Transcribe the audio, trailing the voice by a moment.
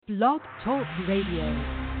Blog Talk Radio.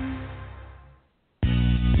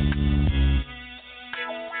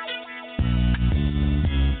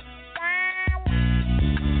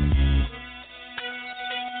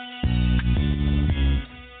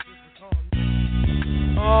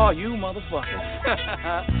 Oh, you motherfucker.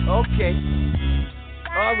 Okay.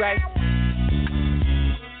 All right.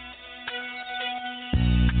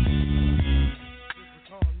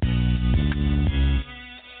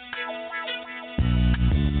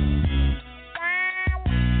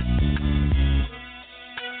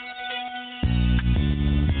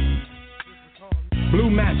 Blue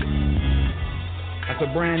Magic. That's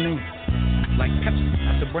a brand name. Like Pepsi.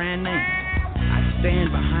 That's a brand name. I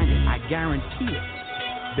stand behind it. I guarantee it.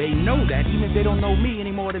 They know that, even if they don't know me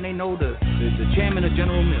any more than they know the chairman of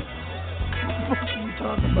General Mills. What are you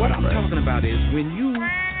talking about? What I'm talking about is when you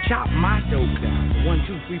chop my dope down to 1,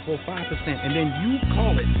 2, 3, 4, 5%, and then you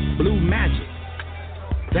call it Blue Magic,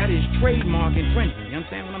 that is trademark infringement. You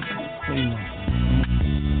understand what I'm saying?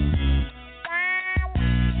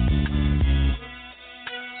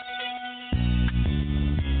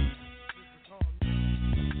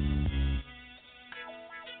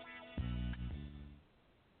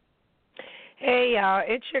 Hey, y'all,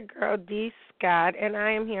 it's your girl, D. Scott, and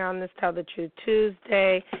I am here on this Tell the Truth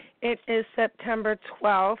Tuesday. It is September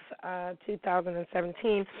 12th,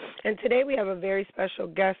 2017, and today we have a very special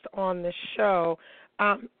guest on the show.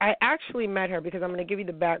 I actually met her because I'm going to give you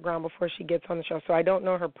the background before she gets on the show, so I don't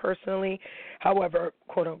know her personally. However,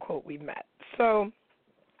 quote-unquote, we met. So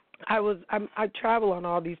I travel on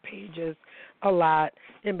all these pages a lot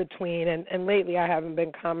in between, and lately I haven't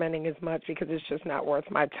been commenting as much because it's just not worth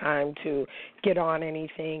my time to get on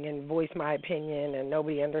anything and voice my opinion, and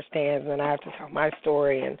nobody understands, and I have to tell my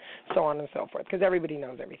story and so on and so forth because everybody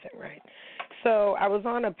knows everything, right? So I was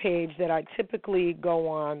on a page that I typically go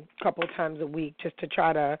on a couple of times a week just to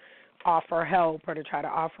try to offer help or to try to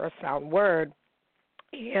offer a sound word,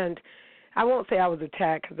 and I won't say I was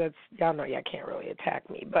attacked because that's, y'all know y'all can't really attack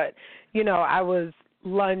me, but, you know, I was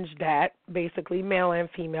lunged at, basically, male and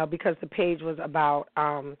female, because the page was about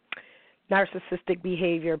narcissistic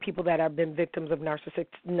behavior, people that have been victims of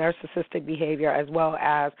narcissistic behavior, as well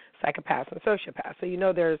as psychopaths and sociopaths. So you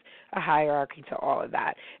know there's a hierarchy to all of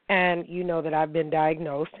that. And you know that I've been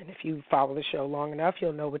diagnosed, and if you follow the show long enough,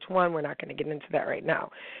 you'll know which one. We're not going to get into that right now.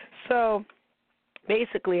 So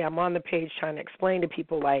basically, I'm on the page trying to explain to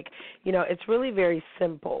people, like, you know, it's really very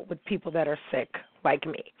simple with people that are sick like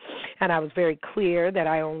me. And I was very clear that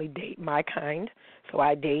I only date my kind, so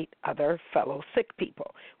I date other fellow sick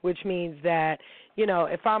people, which means that, you know,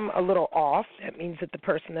 if I'm a little off, that means that the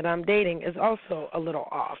person that I'm dating is also a little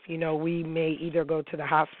off. You know, we may either go to the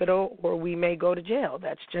hospital or we may go to jail.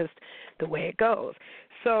 That's just the way it goes.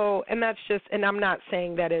 So, and that's just, and I'm not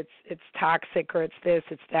saying that it's toxic or it's this,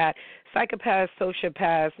 it's that. Psychopaths,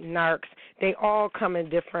 sociopaths, narcs, they all come in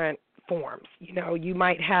different forms. You know, you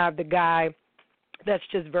might have the guy that's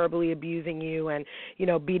just verbally abusing you and, you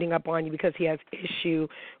know, beating up on you because he has issue,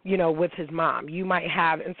 you know, with his mom. You might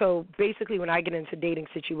have, and so basically when I get into dating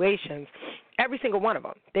situations, every single one of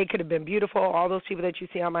them, they could have been beautiful. All those people that you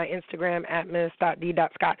see on my Instagram,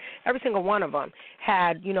 @miss.d.scott, every single one of them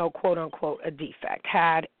had, you know, quote unquote, a defect,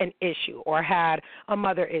 had an issue or had a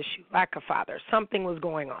mother issue, lack of father. Something was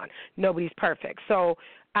going on. Nobody's perfect. So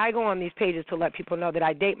I go on these pages to let people know that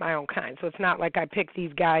I date my own kind. So it's not like I pick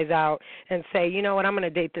these guys out and say, you know what, I'm going to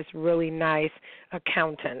date this really nice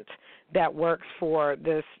accountant that works for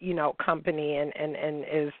this, you know, company and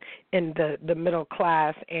is in the middle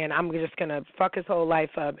class, and I'm just going to fuck his whole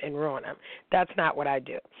life up and ruin him. That's not what I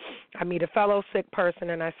do. I meet a fellow sick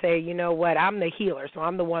person and I say, you know what, I'm the healer, so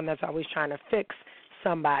I'm the one that's always trying to fix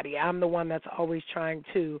somebody. I'm the one that's always trying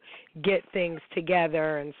to get things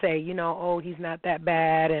together and say, you know, oh, he's not that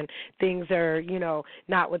bad and things are, you know,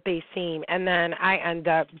 not what they seem. And then I end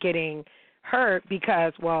up getting hurt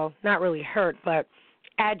because, well, not really hurt, but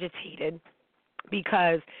agitated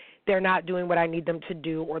because they're not doing what I need them to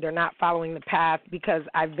do, or they're not following the path because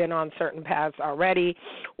I've been on certain paths already,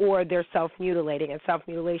 or they're self-mutilating. And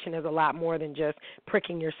self-mutilation is a lot more than just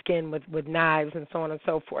pricking your skin with knives and so on and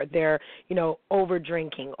so forth. They're, you know,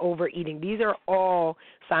 over-drinking, overeating. These are all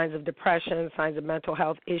signs of depression, signs of mental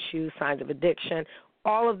health issues, signs of addiction.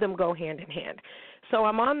 All of them go hand in hand. So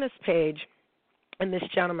I'm on this page, and this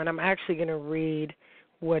gentleman, I'm actually going to read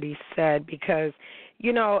what he said because,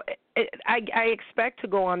 you know, I expect to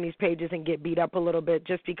go on these pages and get beat up a little bit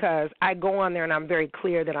just because I go on there and I'm very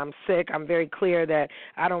clear that I'm sick. I'm very clear that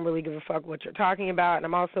I don't really give a fuck what you're talking about. And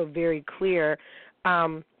I'm also very clear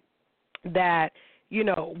that, you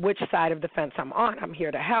know, which side of the fence I'm on. I'm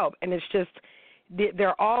here to help. And it's just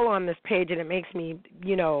they're all on this page, and it makes me,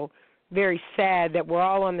 very sad that we're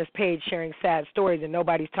all on this page sharing sad stories, and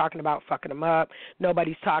nobody's talking about fucking them up.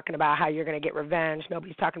 Nobody's talking about how you're going to get revenge.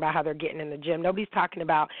 Nobody's talking about how they're getting in the gym. Nobody's talking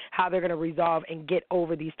about how they're going to resolve and get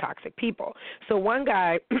over these toxic people. So one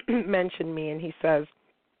guy mentioned me, and he says,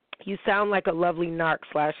 "You sound like a lovely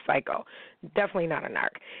narc/psycho." Definitely not a narc.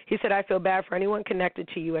 He said, "I feel bad for anyone connected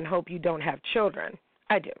to you and hope you don't have children."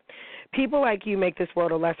 I do. People like you make this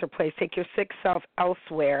world a lesser place. Take your sick self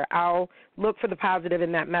elsewhere. I'll look for the positive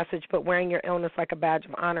in that message, but wearing your illness like a badge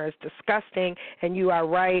of honor is disgusting, and you are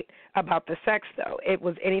right about the sex, though. It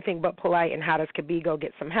was anything but polite, and how does Kabi go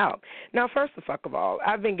get some help? Now, first of all,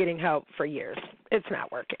 I've been getting help for years. It's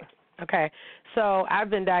not working. Okay, so I've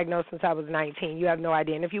been diagnosed since I was 19. You have no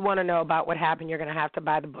idea. And if you want to know about what happened, you're going to have to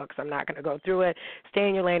buy the books. I'm not going to go through it. Stay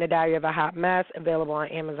in Your Lane, A Diary of a Hot Mess, available on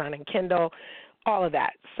Amazon and Kindle, all of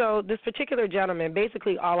that. So this particular gentleman,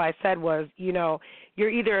 basically all I said was, you're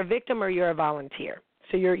either a victim or you're a volunteer.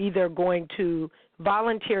 So you're either going to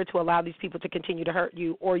volunteer to allow these people to continue to hurt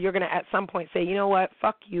you, or you're going to at some point say, you know what,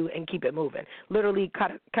 fuck you, and keep it moving. Literally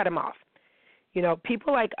cut them off.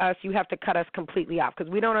 People like us, you have to cut us completely off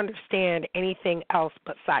because we don't understand anything else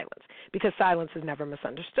but silence, because silence is never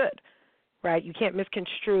misunderstood, right? You can't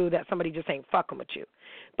misconstrue that somebody just ain't fucking with you.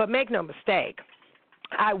 But make no mistake,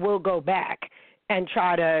 I will go back and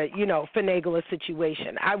try to, finagle a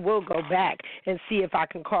situation. I will go back and see if I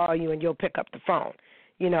can call you and you'll pick up the phone.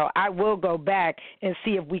 I will go back and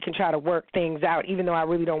see if we can try to work things out, even though I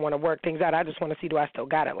really don't want to work things out. I just want to see, do I still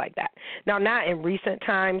got it like that? Now, not in recent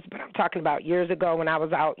times, but I'm talking about years ago when I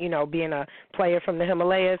was out, being a player from the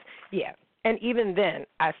Himalayas. Yeah. And even then,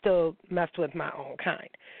 I still messed with my own kind.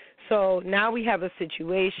 So now we have a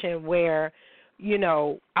situation where,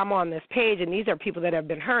 I'm on this page, and these are people that have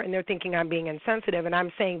been hurt, and they're thinking I'm being insensitive, and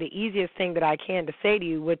I'm saying the easiest thing that I can to say to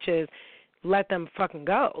you, which is, let them fucking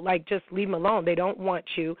go. Like, just leave them alone. They don't want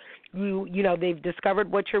you. They've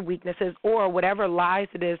discovered what your weakness is, or whatever lies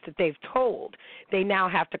it is that they've told, they now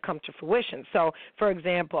have to come to fruition. So, for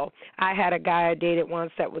example, I had a guy I dated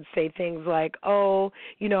once that would say things like,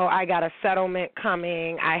 I got a settlement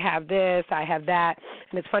coming, I have this, I have that.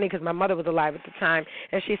 And it's funny because my mother was alive at the time,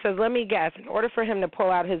 and she says, let me guess, in order for him to pull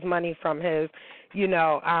out his money from his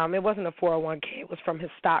it wasn't a 401k. It was from his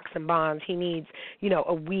stocks and bonds. He needs,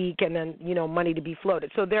 a week and then, money to be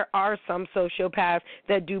floated. So there are some sociopaths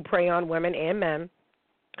that do prey on women and men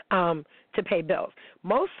to pay bills.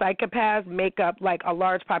 Most psychopaths make up like a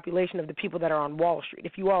large population of the people that are on Wall Street.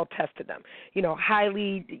 If you all tested them,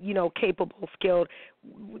 highly, capable, skilled,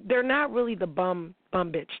 they're not really the bum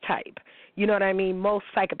bitch type. You know what I mean? Most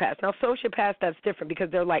psychopaths. Now, sociopaths, that's different because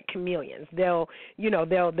they're like chameleons. They'll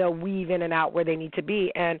weave in and out where they need to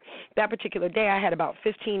be. And that particular day, I had about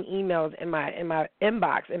 15 emails in my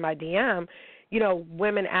inbox, in my DM,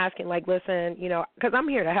 women asking, like, listen, because I'm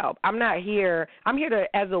here to help. I'm here to,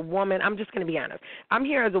 as a woman, I'm just going to be honest. I'm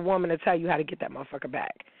here as a woman to tell you how to get that motherfucker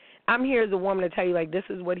back. I'm here as a woman to tell you, like, this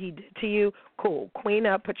is what he did to you. Cool. Queen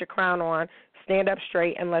up, put your crown on, stand up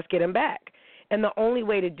straight, and let's get him back. And the only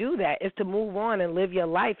way to do that is to move on and live your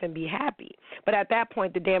life and be happy. But at that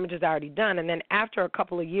point, the damage is already done. And then after a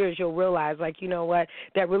couple of years, you'll realize, like, you know what,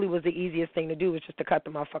 that really was the easiest thing to do, was just to cut the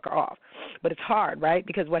motherfucker off. But it's hard, right?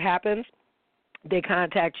 Because what happens? They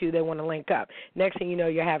contact you. They want to link up. Next thing you know,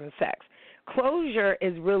 you're having sex. Closure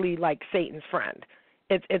is really like Satan's friend.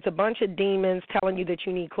 It's a bunch of demons telling you that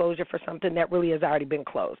you need closure for something that really has already been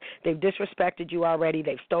closed. They've disrespected you already.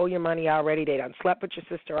 They've stole your money already. They done slept with your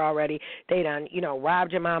sister already. They done,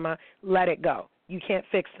 robbed your mama. Let it go. You can't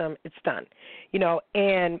fix them. It's done.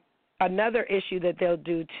 And another issue that they'll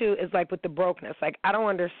do, too, is like with the brokenness. Like, I don't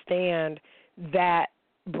understand that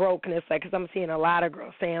brokenness, like, because I'm seeing a lot of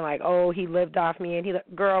girls saying, like, oh, he lived off me, and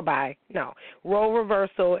girl, bye. No. Role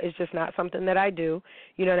reversal is just not something that I do.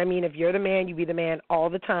 You know what I mean? If you're the man, you be the man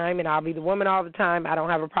all the time, and I'll be the woman all the time. I don't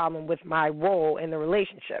have a problem with my role in the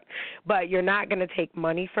relationship. But you're not going to take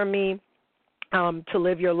money from me to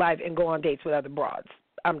live your life and go on dates with other broads.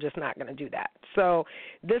 I'm just not going to do that. So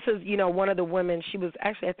this is, one of the women, she was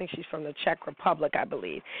actually, I think she's from the Czech Republic, I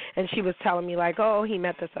believe, and she was telling me, like, oh, he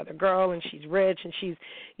met this other girl, and she's rich, and she's,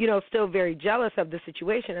 still very jealous of the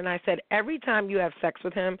situation. And I said, every time you have sex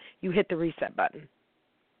with him, you hit the reset button.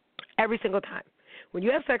 Every single time. When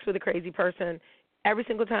you have sex with a crazy person, every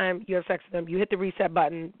single time you have sex with them, you hit the reset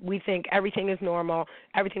button. We think everything is normal.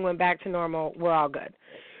 Everything went back to normal. We're all good.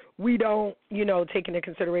 We don't, take into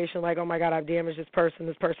consideration, like, oh, my God, I've damaged this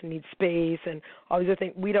person needs space, and all these other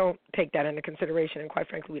things. We don't take that into consideration, and quite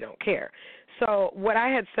frankly, we don't care. So what I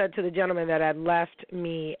had said to the gentleman that had left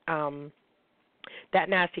me that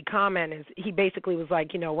nasty comment is he basically was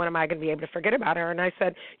like, when am I going to be able to forget about her? And I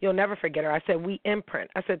said, you'll never forget her. I said, we imprint.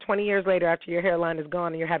 I said, 20 years later after your hairline is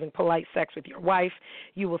gone and you're having polite sex with your wife,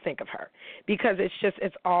 you will think of her. Because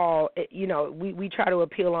it's all, we try to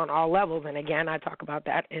appeal on all levels. And, again, I talk about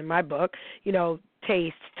that in my book,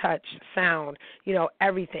 taste, touch, sound,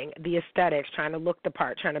 everything, the aesthetics, trying to look the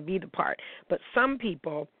part, trying to be the part. But some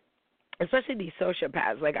people, especially these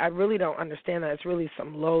sociopaths, I really don't understand that. It's really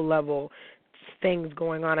some low-level things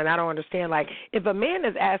going on, and I don't understand. If a man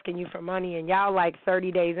is asking you for money and y'all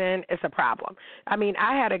 30 days in, it's a problem. I mean,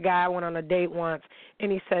 I had a guy, I went on a date once,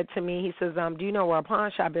 and he said to me, he says, do you know where a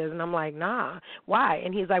pawn shop is? And I'm like, nah. Why?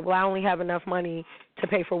 And he's like, well, I only have enough money to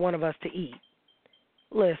pay for one of us to eat.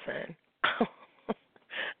 Listen,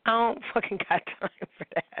 I don't fucking got time for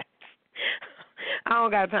that. I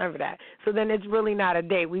don't got time for that. So then it's really not a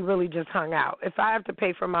date. We really just hung out. If I have to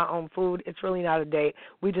pay for my own food, it's really not a date.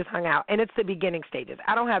 We just hung out. And it's the beginning stages.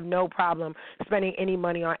 I don't have no problem spending any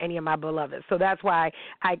money on any of my beloveds. So that's why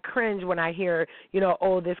I cringe when I hear,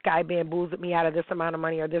 this guy bamboozled me out of this amount of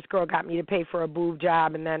money, or this girl got me to pay for a boob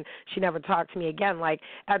job and then she never talked to me again.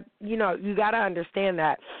 You got to understand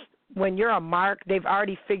that when you're a mark, they've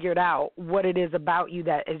already figured out what it is about you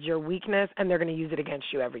that is your weakness, and they're going to use it against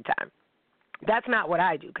you every time. That's not what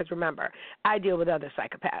I do, because remember, I deal with other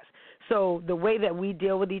psychopaths. So the way that we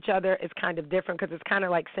deal with each other is kind of different, because it's kind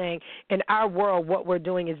of like saying in our world what we're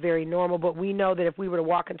doing is very normal, but we know that if we were to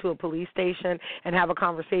walk into a police station and have a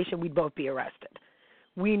conversation, we'd both be arrested.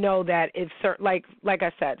 We know that if, like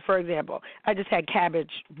I said, for example, I just had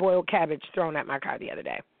boiled cabbage thrown at my car the other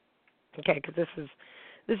day. Okay, because this is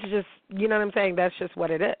just, you know what I'm saying? That's just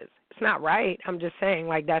what it is. It's not right. I'm just saying,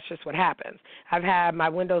 that's just what happens. I've had my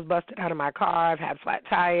windows busted out of my car. I've had flat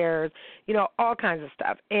tires, all kinds of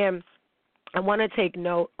stuff. And I want to take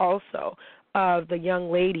note also of the young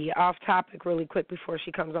lady, off topic really quick before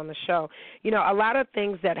she comes on the show. A lot of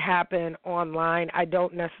things that happen online I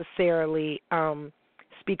don't necessarily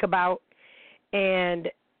speak about. And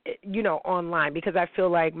online, because I feel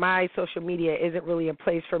like my social media isn't really a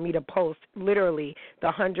place for me to post literally the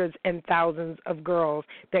hundreds and thousands of girls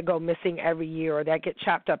that go missing every year or that get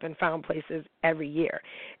chopped up and found places every year.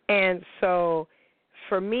 And so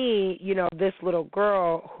for me, this little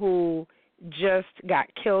girl who just got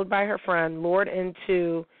killed by her friend, lured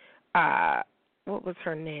into, what was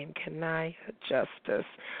her name? Kanaya Justice.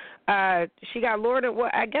 She got lured at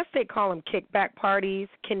I guess they call them kickback parties.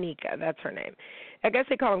 Kanika, that's her name. I guess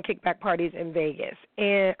they call them kickback parties in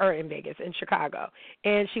in Chicago.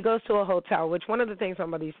 And she goes to a hotel, which one of the things my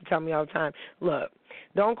mother used to tell me all the time, look,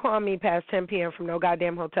 don't call me past 10 p.m. from no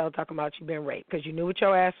goddamn hotel talking about you being raped, because you knew what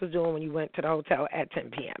your ass was doing when you went to the hotel at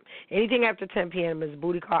 10 p.m. Anything after 10 p.m. is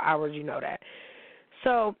booty call hours, you know that.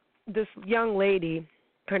 So this young lady,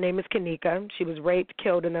 her name is Kanika. She was raped,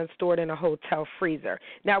 killed, and then stored in a hotel freezer.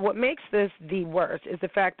 Now, what makes this the worst is the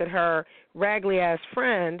fact that her raggedy-ass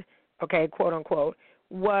friend, okay, quote-unquote,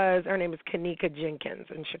 her name is Kanika Jenkins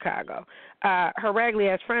in Chicago. Her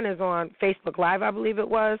raggedy-ass friend is on Facebook Live, I believe it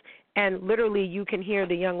was, and literally you can hear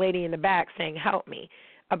the young lady in the back saying, help me.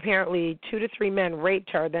 Apparently 2 to 3 men raped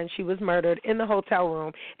her, then she was murdered in the hotel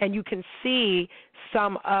room, and you can see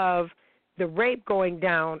some of the rape going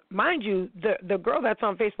down. Mind you, the girl that's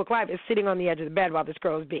on Facebook Live is sitting on the edge of the bed while this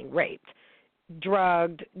girl is being raped,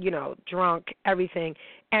 drugged, drunk, everything,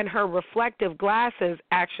 and her reflective glasses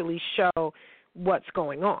actually show what's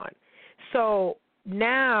going on. So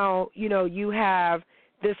now, you have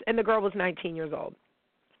this, and the girl was 19 years old.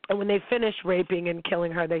 And when they finished raping and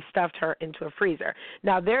killing her, they stuffed her into a freezer.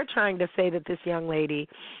 Now, they're trying to say that this young lady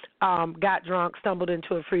got drunk, stumbled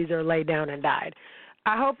into a freezer, lay down, and died.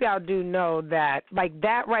 I hope y'all do know that,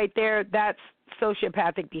 that right there, that's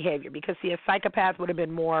sociopathic behavior, because, see, a psychopath would have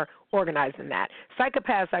been more organized than that.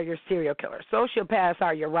 Psychopaths are your serial killers. Sociopaths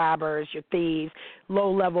are your robbers, your thieves,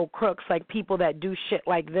 low-level crooks, like people that do shit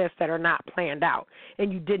like this that are not planned out,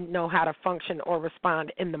 and you didn't know how to function or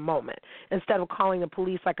respond in the moment. Instead of calling the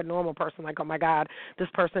police like a normal person, like, oh, my God, this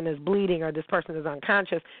person is bleeding or this person is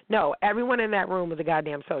unconscious. No, everyone in that room is a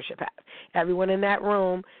goddamn sociopath. Everyone in that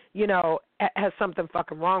room, has something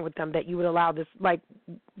fucking wrong with them that you would allow this,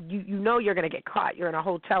 you know you're going to get caught. You're in a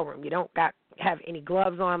hotel room. You don't have any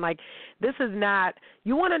gloves on. This is not,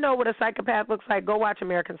 you want to know what a psychopath looks like? Go watch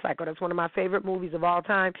American Psycho. That's one of my favorite movies of all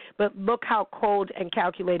time. But look how cold and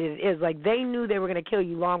calculated it is. They knew they were going to kill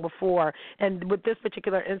you long before. And with this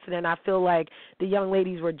particular incident, I feel like the young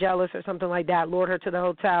ladies were jealous or something like that, lured her to the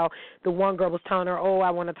hotel. The one girl was telling her, oh, I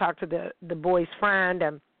want to talk to the boy's friend,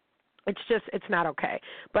 and It's not okay.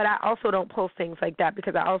 But I also don't post things like that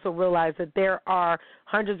because I also realize that there are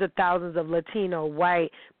hundreds of thousands of Latino,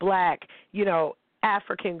 white, black,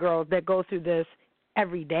 African girls that go through this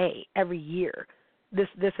every day, every year. This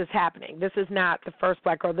is happening. This is not the first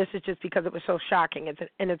black girl. This is just because it was so shocking. It's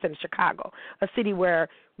in Chicago, a city where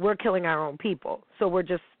we're killing our own people. So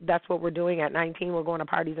that's what we're doing at 19. We're going to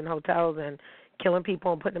parties and hotels and killing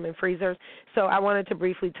people and putting them in freezers. So I wanted to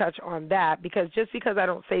briefly touch on that because just because I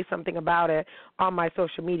don't say something about it on my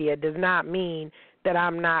social media does not mean that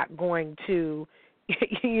I'm not going to,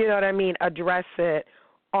 address it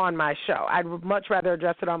on my show. I'd much rather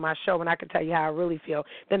address it on my show when I can tell you how I really feel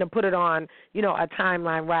than to put it on, a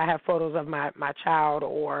timeline where I have photos of my child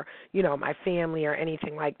or, my family or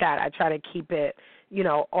anything like that. I try to keep it,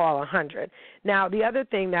 all 100. Now, the other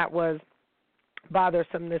thing that was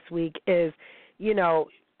bothersome this week is,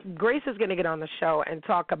 Grace is going to get on the show and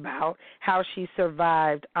talk about how she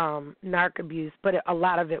survived narc abuse, but a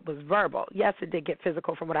lot of it was verbal. Yes, it did get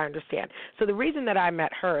physical from what I understand. So the reason that I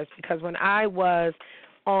met her is because when I was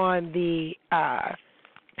on the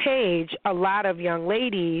page, a lot of young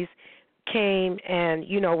ladies came and,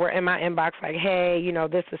 were in my inbox like, hey,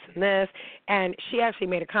 this, and this. And she actually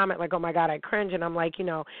made a comment like, oh, my God, I cringe. And I'm like,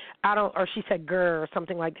 I don't, or she said grr or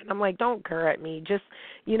something like that. And I'm like, don't grr at me. Just,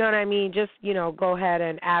 you know what I mean? Just, go ahead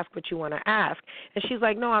and ask what you want to ask. And she's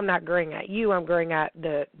like, no, I'm not grrring at you. I'm grrring at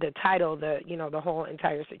the title, the whole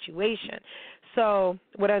entire situation. So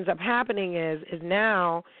what ends up happening is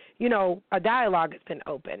now, a dialogue has been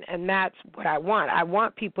open, and that's what I want. I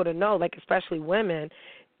want people to know, like especially women,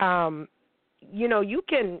 you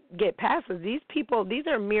can get past this. These people, these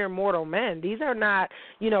are mere mortal men. These are not,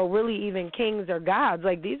 really even kings or gods.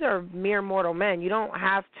 Like, these are mere mortal men. You don't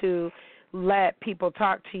have to let people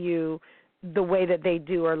talk to you the way that they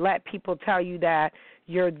do or let people tell you that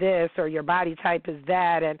you're this or your body type is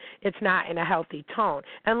that, and it's not in a healthy tone.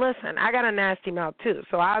 And listen, I got a nasty mouth too,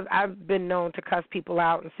 so I've been known to cuss people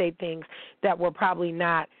out and say things that were probably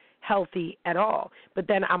not healthy at all. But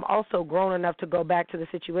then I'm also grown enough to go back to the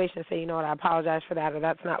situation and say, you know what, I apologize for that, or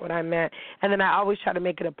that's not what I meant. And then I always try to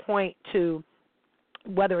make it a point to,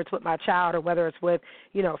 whether it's with my child or whether it's with,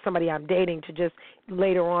 somebody I'm dating, to just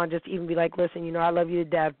later on just even be like, listen, I love you to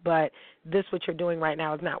death, but this what you're doing right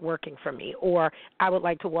now is not working for me, or I would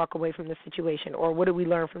like to walk away from this situation, or what did we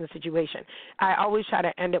learn from the situation? I always try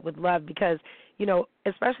to end it with love because,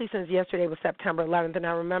 especially since yesterday was September 11th, and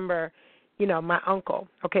I remember, my uncle,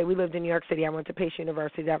 we lived in New York City. I went to Pace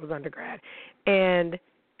University. That was undergrad. And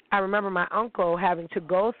I remember my uncle having to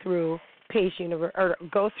go through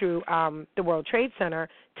the World Trade Center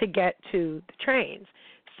to get to the trains.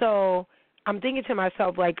 So I'm thinking to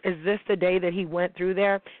myself, like, is this the day that he went through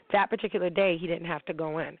there? That particular day, he didn't have to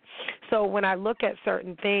go in. So when I look at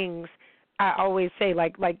certain things, I always say,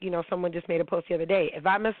 like someone just made a post the other day. If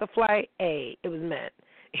I miss a flight, it was meant.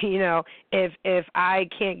 If I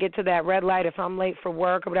can't get to that red light, if I'm late for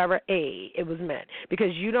work or whatever, it was meant.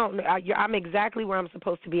 Because I'm exactly where I'm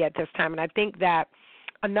supposed to be at this time. And I think that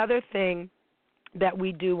another thing that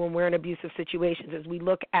we do when we're in abusive situations is we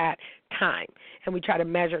look at time and we try to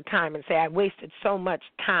measure time and say, I wasted so much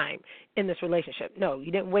time in this relationship. No,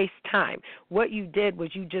 you didn't waste time. What you did was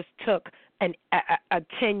you just took a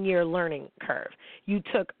 10-year learning curve. You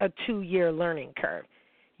took a 2-year learning curve.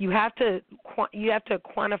 You have to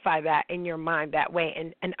quantify that in your mind that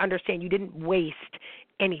way and understand you didn't waste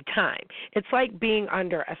any time. It's like being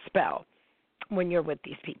under a spell when you're with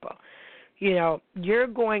these people. You're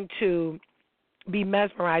going to be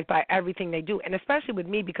mesmerized by everything they do, and especially with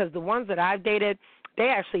me because the ones that I've dated, they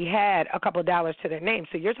actually had a couple of dollars to their name.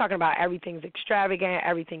 So you're talking about everything's extravagant,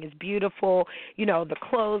 everything is beautiful, the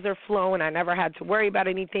clothes are flowing. I never had to worry about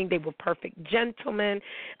anything. They were perfect gentlemen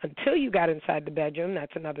until you got inside the bedroom.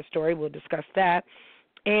 That's another story. We'll discuss that.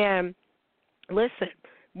 And listen,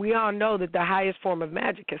 we all know that the highest form of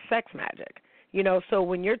magic is sex magic. So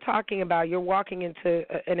when you're talking about you're walking into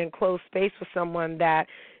an enclosed space with someone that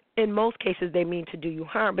in most cases they mean to do you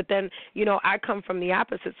harm, but then, I come from the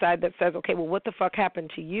opposite side that says, okay, well, what the fuck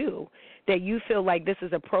happened to you that you feel like this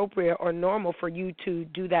is appropriate or normal for you to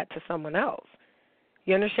do that to someone else?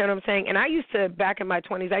 You understand what I'm saying? And I used to, back in my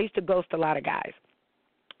 20s, I used to ghost a lot of guys.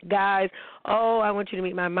 I want you to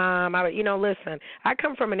meet my mom. Listen, I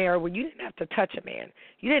come from an era where you didn't have to touch a man.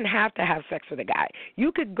 You didn't have to have sex with a guy.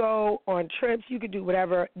 You could go on trips. You could do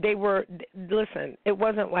whatever. Listen, it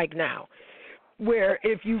wasn't like now where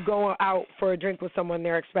if you go out for a drink with someone,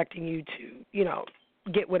 they're expecting you to,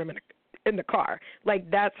 get with them in the car. Like,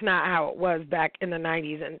 that's not how it was back in the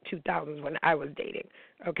 90s and 2000s when I was dating.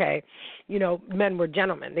 okay? Men were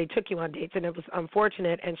gentlemen. They took you on dates, and it was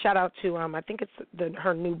unfortunate. And shout out to, I think it's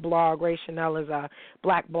her new blog, Ray Chanel, is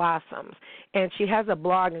Black Blossoms. And she has a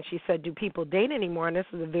blog, and she said, do people date anymore? And this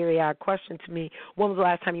is a very odd question to me. When was the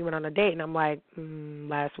last time you went on a date? And I'm like,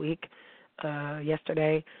 last week,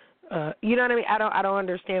 yesterday. You know what I mean? I don't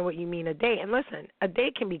understand what you mean a date. And listen, a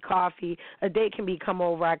date can be coffee. A date can be come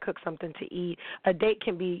over, I cook something to eat. A date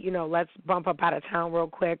can be, let's bump up out of town real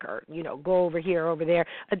quick, or, go over here, over there.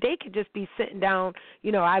 A date could just be sitting down.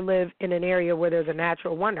 I live in an area where there's a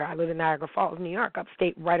natural wonder. I live in Niagara Falls, New York,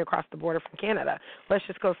 upstate, right across the border from Canada. Let's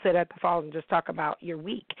just go sit at the falls and just talk about your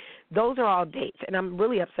week. Those are all dates. And I'm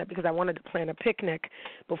really upset because I wanted to plan a picnic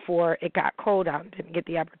before it got cold out and didn't get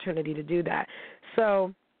the opportunity to do that.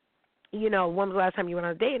 So, when was the last time you went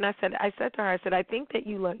on a date? And I said to her, I think that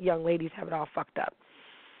you young ladies have it all fucked up.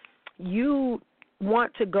 You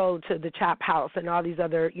want to go to the Chop House and all these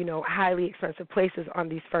other, highly expensive places on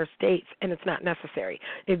these first dates, and it's not necessary.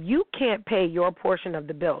 If you can't pay your portion of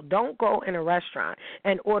the bill, don't go in a restaurant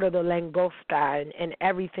and order the langosta and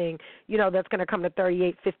everything, that's going to come to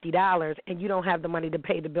 $38, $50, and you don't have the money to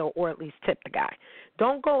pay the bill or at least tip the guy.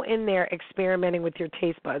 Don't go in there experimenting with your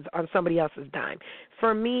taste buds on somebody else's dime.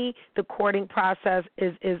 For me, the courting process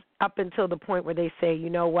is up until the point where they say, you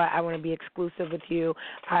know what, I want to be exclusive with you.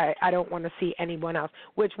 I don't want to see anyone else,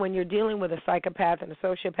 which when you're dealing with a psychopath and a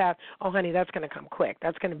sociopath, oh, honey, that's going to come quick.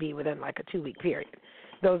 That's going to be within like a 2-week period.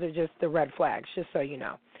 Those are just the red flags, just so you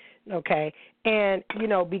know. Okay, and,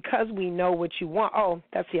 because we know what you want,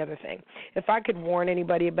 that's the other thing. If I could warn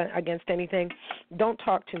anybody against anything, don't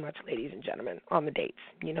talk too much, ladies and gentlemen, on the dates.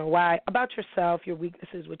 You know why? About yourself, your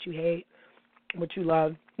weaknesses, what you hate, what you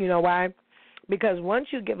love. You know why? Because once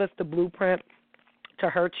you give us the blueprint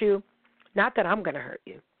to hurt you, not that I'm going to hurt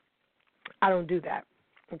you. I don't do that,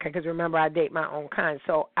 okay, because remember, I date my own kind.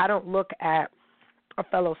 So I don't look at a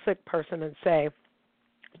fellow sick person and say,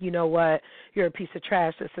 you know what, you're a piece of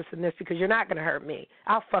trash, this, and this, because you're not going to hurt me.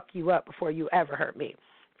 I'll fuck you up before you ever hurt me.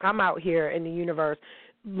 I'm out here in the universe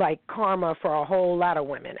like karma for a whole lot of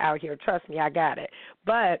women out here. Trust me, I got it.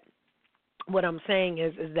 But what I'm saying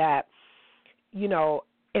is that,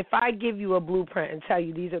 if I give you a blueprint and tell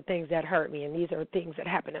you these are things that hurt me and these are things that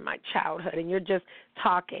happened in my childhood and you're just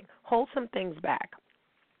talking, hold some things back.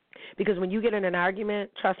 Because when you get in an argument,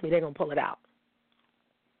 trust me, they're going to pull it out.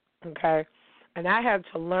 Okay? And I had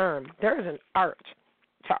to learn there is an art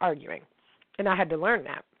to arguing, and I had to learn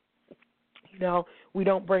that. We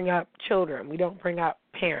don't bring up children. We don't bring up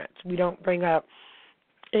parents. We don't bring up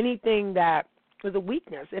anything that is a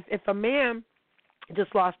weakness. If a man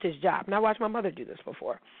just lost his job, and I watched my mother do this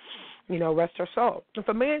before, rest her soul. If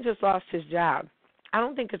a man just lost his job, I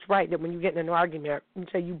don't think it's right that when you get in an argument and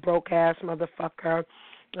say, you broke-ass motherfucker,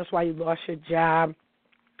 that's why you lost your job.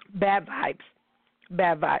 Bad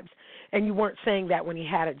vibes. And you weren't saying that when he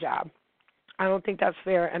had a job. I don't think that's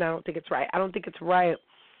fair, and I don't think it's right. I don't think it's right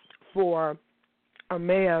for a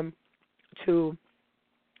man to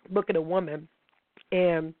look at a woman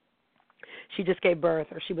and she just gave birth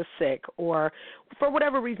or she was sick or for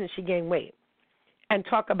whatever reason she gained weight and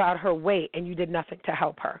talk about her weight and you did nothing to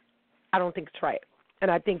help her. I don't think it's right.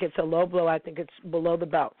 And I think it's a low blow. I think it's below the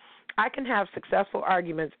belt. I can have successful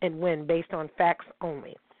arguments and win based on facts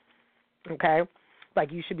only, okay?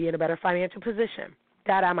 Like you should be in a better financial position.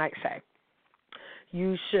 That I might say.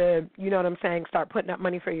 You should, start putting up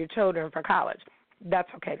money for your children for college. That's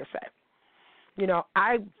okay to say.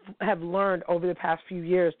 I have learned over the past few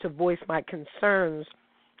years to voice my concerns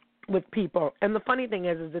with people. And the funny thing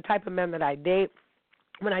is the type of men that I date,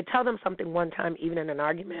 when I tell them something one time, even in an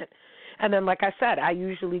argument, and then, like I said, I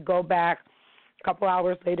usually go back a couple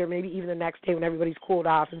hours later, maybe even the next day when everybody's cooled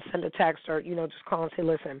off and send a text or, just call and say,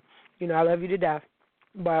 listen, I love you to death.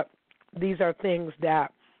 But these are things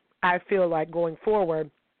that I feel like going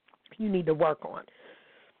forward you need to work on.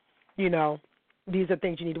 These are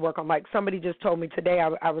things you need to work on. Like somebody just told me today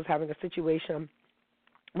I was having a situation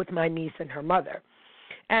with my niece and her mother.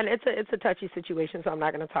 And it's a touchy situation, so I'm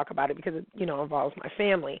not going to talk about it because it, involves my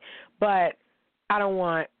family. But I don't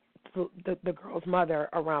want the girl's mother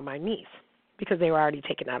around my niece because they were already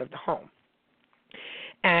taken out of the home.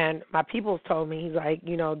 And my people's told me, he's like,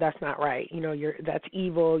 that's not right. That's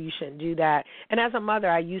evil. You shouldn't do that. And as a mother,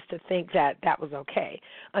 I used to think that was okay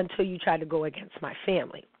until you try to go against my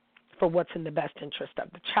family for what's in the best interest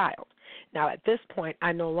of the child. Now, at this point,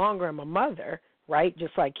 I no longer am a mother, right,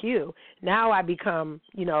 just like you. Now I become,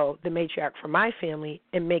 the matriarch for my family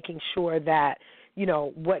and making sure that,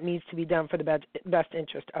 what needs to be done for the best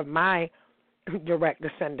interest of my direct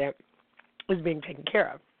descendant is being taken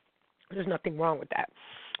care of. There's nothing wrong with that.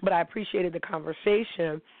 But I appreciated the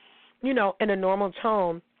conversation you know, in a normal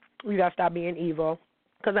tone, you got to stop being evil,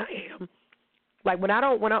 because I am. Like,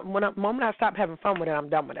 the moment I stop having fun with it, I'm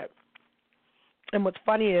done with it. And what's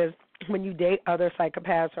funny is when you date other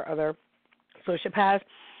psychopaths or other sociopaths,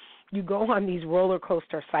 you go on these roller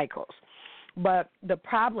coaster cycles. But the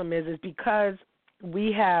problem is because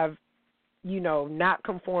we have, you know, not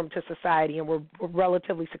conformed to society and we're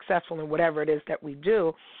relatively successful in whatever it is that we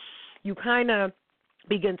do, you kind of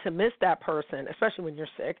begin to miss that person, especially when you're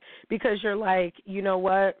sick, because you're like, you know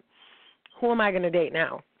what, who am I going to date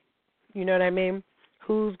now? You know what I mean?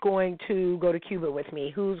 Who's going to go to Cuba with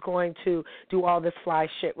me? Who's going to do all this fly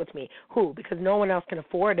shit with me? Who? Because no one else can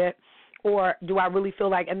afford it. Or do I really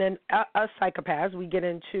feel like, and then us psychopaths, we get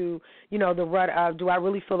into, you know, the rut of, do I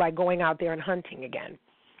really feel like going out there and hunting again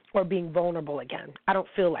or being vulnerable again? I don't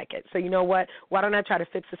feel like it. So you know what? Why don't I try to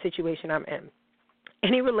fix the situation I'm in?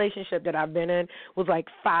 Any relationship that I've been in was like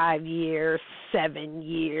 5 years, 7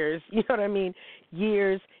 years, you know what I mean?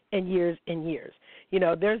 Years and years and years. You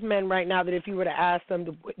know, there's men right now that if you were to ask them,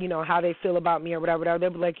 you know, how they feel about me or whatever,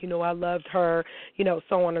 they'd be like, you know, I loved her, you know,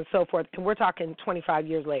 so on and so forth. And we're talking 25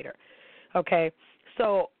 years later. Okay,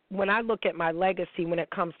 so when I look at my legacy when it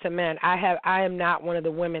comes to men, I am not one of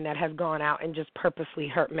the women that has gone out and just purposely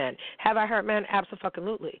hurt men. Have I hurt men?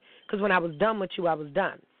 Absolutely. Because when I was done with you, I was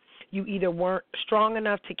done. You either weren't strong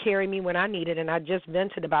enough to carry me when I needed, and I just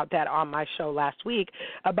vented about that on my show last week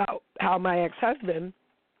about how my ex-husband,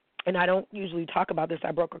 and I don't usually talk about this,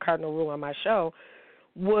 I broke a cardinal rule on my show,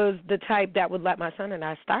 was the type that would let my son and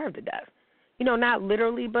I starve to death. You know, not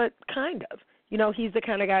literally, but kind of. You know, he's the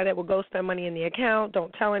kind of guy that will go spend money in the account,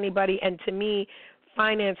 don't tell anybody. And to me,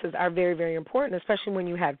 finances are very, very important, especially when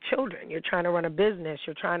you have children. You're trying to run a business.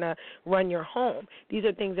 You're trying to run your home. These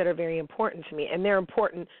are things that are very important to me, and they're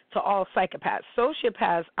important to all psychopaths.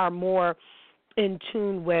 Sociopaths are more in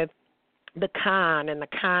tune with the con and the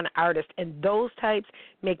con artist, and those types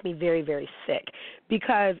make me very, very sick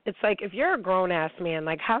because it's like if you're a grown-ass man,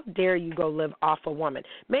 like how dare you go live off a woman?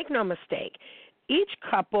 Make no mistake. Each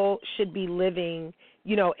couple should be living,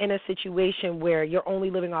 you know, in a situation where you're only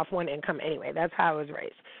living off one income anyway. That's how I was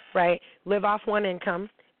raised, right? Live off one income,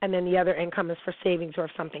 and then the other income is for savings or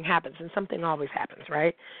if something happens, and something always happens,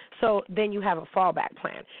 right? So then you have a fallback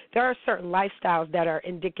plan. There are certain lifestyles that are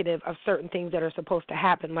indicative of certain things that are supposed to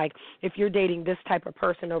happen, like if you're dating this type of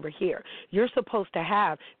person over here, you're supposed to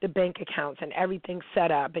have the bank accounts and everything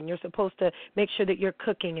set up, and you're supposed to make sure that you're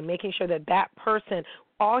cooking and making sure that that person,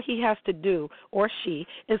 all he has to do, or she,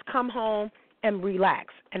 is come home and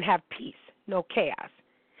relax and have peace, no chaos.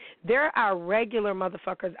 There are regular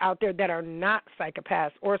motherfuckers out there that are not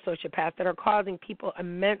psychopaths or sociopaths that are causing people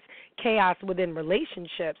immense chaos within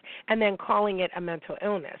relationships and then calling it a mental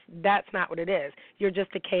illness. That's not what it is. You're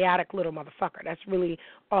just a chaotic little motherfucker. That's really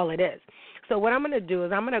all it is. So what I'm going to do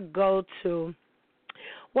is I'm going to go to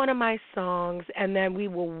one of my songs, and then we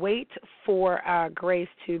will wait for Grace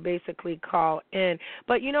to basically call in.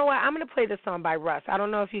 But you know what? I'm going to play this song by Russ. I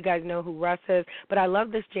don't know if you guys know who Russ is, but I love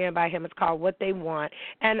this jam by him. It's called What They Want.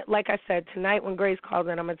 And like I said, tonight when Grace calls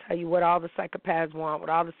in, I'm going to tell you what all the psychopaths want, what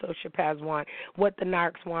all the sociopaths want, what the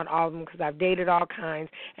narcs want, all of them, because I've dated all kinds,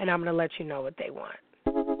 and I'm going to let you know what they want.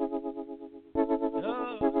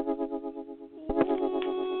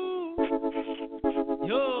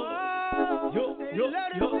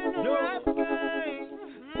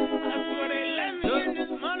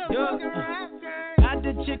 Got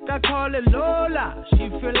the chick, I call it Lola. She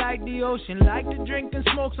feel like the ocean, like to drink and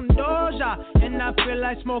smoke some Doja. And I feel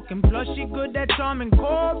like smoking, plus she good at charming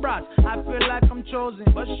cobras. I feel like I'm chosen,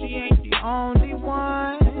 but she ain't the only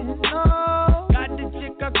one. No. Got the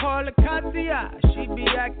chick, I call her Katia. She be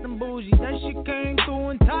acting bougie, then she came through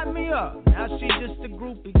and tied me up. Now she just a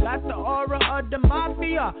groupie, got the aura of the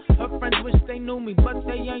mafia. Her friends wish they knew me, but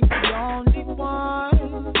they ain't the only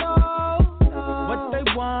one. No. What they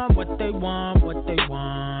want, what they want, what they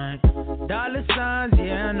want. Dollar signs,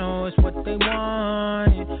 yeah, I know it's what they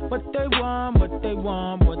want. What they want, what they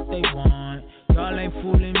want, what they want. Y'all ain't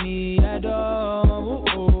fooling me at all.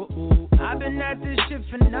 Ooh, ooh, ooh. I've been at this shit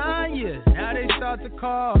for 9 years. Now they start to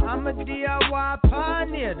call. I'm a DIY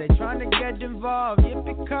pioneer. They trying to get involved.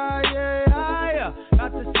 Yippee-ki-yay, higher. Got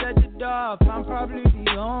to set it off. I'm probably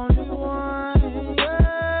the only one.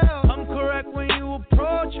 Yeah. I'm correct when you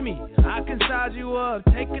approach me. I can size you up.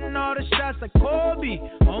 Taking all the shots like Kobe.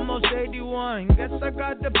 Almost 81. Guess I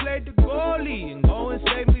got to play the goalie and go and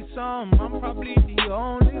save me some. I'm probably the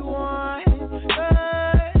only one.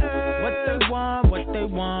 Hey, hey. What they want, what they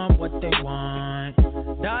want, what they want.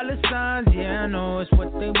 Dollar signs, yeah, I know it's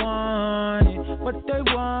what they want. What they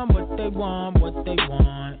want, what they want, what they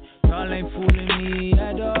want. Y'all ain't fooling me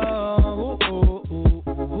at all. Ooh, ooh, ooh.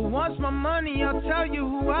 Who wants my money? I'll tell you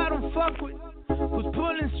who I don't fuck with. Who's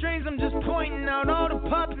pulling strings? I'm just pointing out all the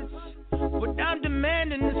puppets. What I'm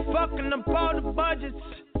demanding is fucking up all the budgets.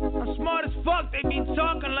 I'm smart as fuck, they be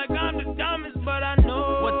talking like I'm the dumbest, but I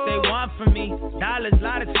know what they want from me. Dollars,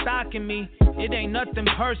 lot of stock in me. It ain't nothing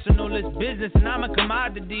personal, it's business and I'm a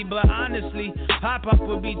commodity. But honestly, Pop-Up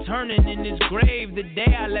will be turning in his grave the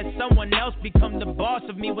day I let someone else become the boss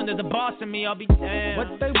of me. When there's a boss in me, I'll be damned.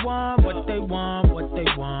 What they want, what they want, what they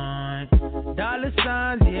want. Dollar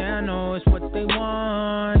signs, yeah, I know it's what they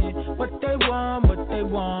want. What they want, what they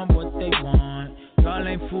want, what they want. Y'all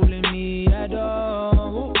ain't fooling me at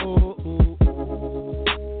all.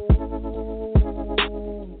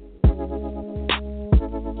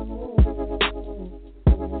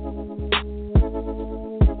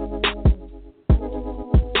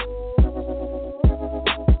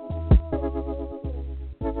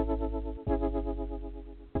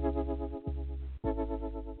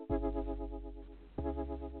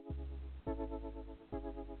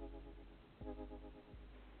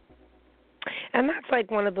 And that's like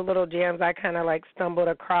one of the little jams I kind of like stumbled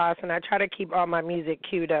across, and I try to keep all my music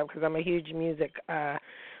queued up because I'm a huge music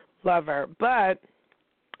lover. But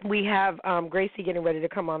we have Gracie getting ready to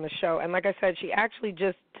come on the show, and like I said, she actually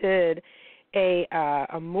just did a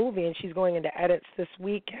movie, and she's going into edits this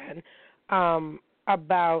weekend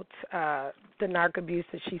about the narc abuse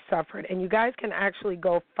that she suffered. And you guys can actually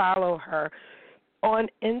go follow her on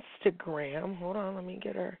Instagram. Hold on, let me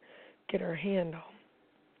get her handle.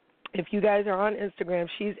 If you guys are on Instagram,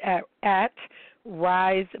 she's at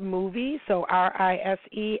Rise Movie, so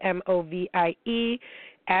RISEMOVIE,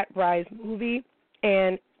 at Rise Movie,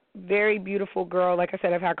 and very beautiful girl. Like I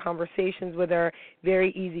said, I've had conversations with her,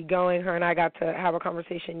 very easygoing. Her and I got to have a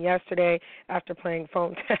conversation yesterday after playing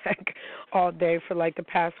phone tag all day for like the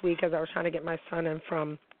past week as I was trying to get my son in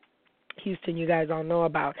from Houston, you guys all know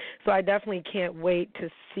about. So I definitely can't wait to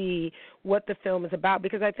see what the film is about,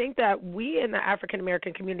 because I think that we in the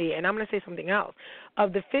African-American community, and I'm going to say something else,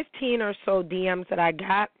 of the 15 or so DMs that I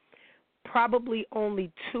got, probably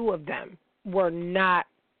only 2 of them were not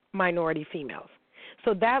minority females.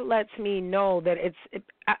 So that lets me know that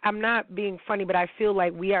I'm not being funny, but I feel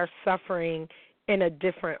like we are suffering in a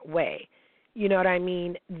different way, you know what I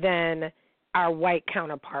mean, than our white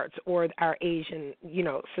counterparts or our Asian,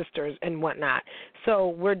 sisters and whatnot. So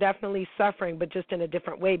we're definitely suffering, but just in a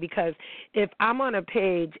different way, because if I'm on a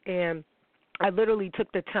page and I literally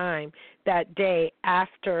took the time that day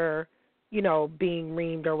after, being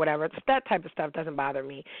reamed or whatever, that type of stuff doesn't bother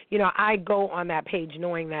me. I go on that page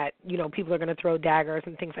knowing that, people are going to throw daggers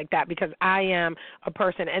and things like that, because I am a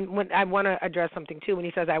person. And when I want to address something, too, when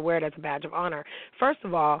he says I wear it as a badge of honor. First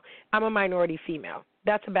of all, I'm a minority female.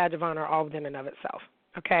 That's a badge of honor all within and of itself,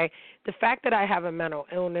 okay? The fact that I have a mental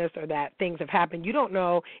illness or that things have happened, you don't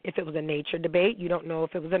know if it was a nature debate. You don't know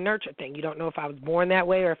if it was a nurture thing. You don't know if I was born that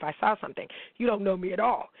way or if I saw something. You don't know me at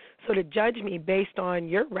all. So to judge me based on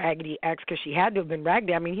your raggedy ex, because she had to have been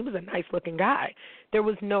raggedy, I mean, he was a nice-looking guy. There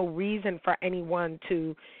was no reason for anyone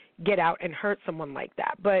to get out and hurt someone like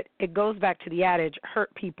that. But it goes back to the adage,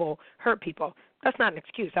 hurt people, hurt people. That's not an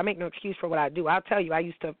excuse. I make no excuse for what I do. I'll tell you, I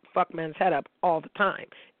used to fuck men's head up all the time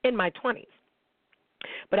in my 20s.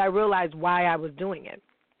 But I realized why I was doing it,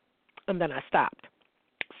 and then I stopped.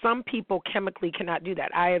 Some people chemically cannot do that.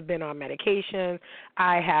 I have been on medication.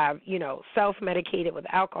 I have, self-medicated with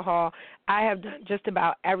alcohol. I have done just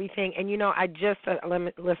about everything. And, I just,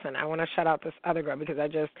 listen, I want to shout out this other girl because I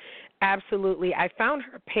found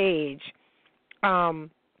her page.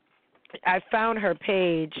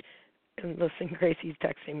 And listen, Gracie's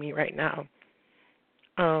texting me right now.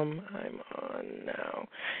 I'm on now.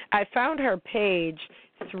 I found her page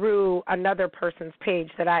through another person's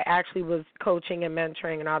page that I actually was coaching and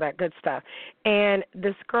mentoring and all that good stuff. And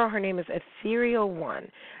this girl, her name is Ethereal One.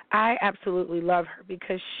 I absolutely love her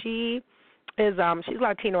because she is she's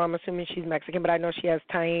Latino. I'm assuming she's Mexican, but I know she has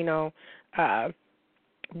Taino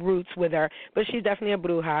roots with her, but she's definitely a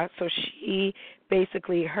bruja. So she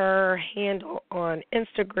basically, her handle on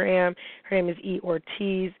Instagram, her name is E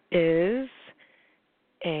Ortiz, is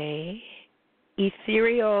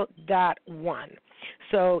ethereal.one.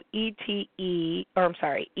 So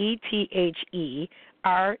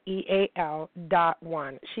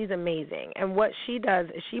ETHEREAL.1. She's amazing. And what she does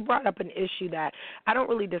is she brought up an issue that I don't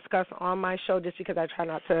really discuss on my show just because I try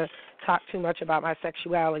not to talk too much about my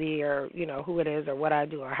sexuality or, who it is or what I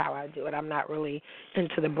do or how I do it. I'm not really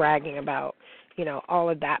into the bragging about, all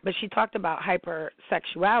of that. But she talked about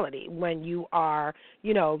hypersexuality when you are,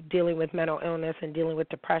 dealing with mental illness and dealing with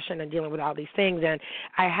depression and dealing with all these things. And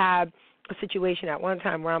I have a situation at one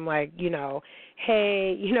time where I'm like,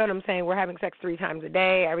 hey, you know what I'm saying, we're having sex 3 times a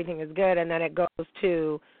day, everything is good, and then it goes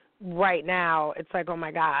to right now, it's like, oh,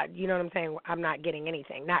 my God, you know what I'm saying, I'm not getting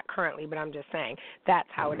anything. Not currently, but I'm just saying that's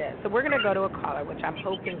how it is. So we're going to go to a caller, which I'm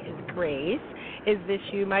hoping is Grace. Is this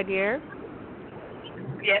you, my dear?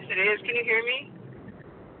 Yes, it is. Can you hear me?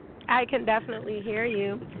 I can definitely hear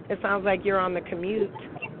you. It sounds like you're on the commute.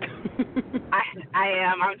 I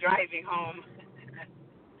am. I'm driving home.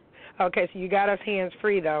 Okay, so you got us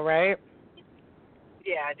hands-free, though, right?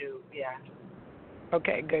 Yeah, I do, yeah.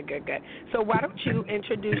 Okay, good. So why don't you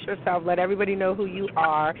introduce yourself, let everybody know who you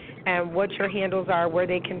are and what your handles are, where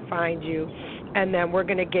they can find you, and then we're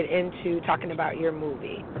going to get into talking about your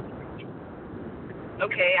movie.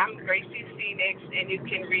 Okay, I'm Gracie Phoenix, and you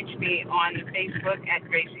can reach me on Facebook at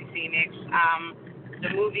Gracie Phoenix. The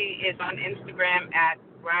movie is on Instagram at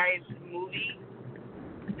Rise Movie,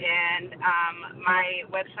 and my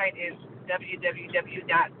website is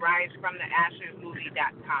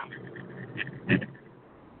www.risefromtheashesmovie.com.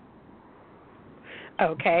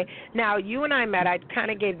 Okay. Now, you and I met. I kind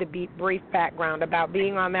of gave the brief background about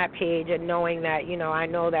being on that page and knowing that, I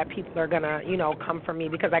know that people are going to, come for me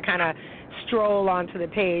because I kind of stroll onto the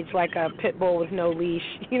page like a pit bull with no leash,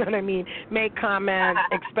 you know what I mean? Make comments,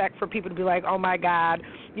 expect for people to be like, oh, my God,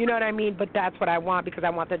 you know what I mean? But that's what I want because I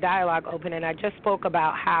want the dialogue open. And I just spoke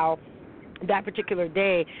about how that particular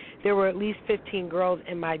day, there were at least 15 girls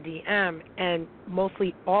in my DM, and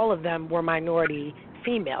mostly all of them were minority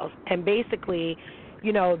females. And basically,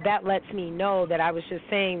 that lets me know that I was just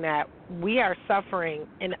saying that we are suffering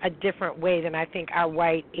in a different way than I think our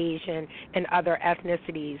white, Asian, and other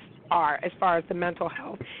ethnicities are as far as the mental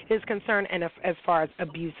health is concerned and as far as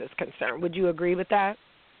abuse is concerned. Would you agree with that?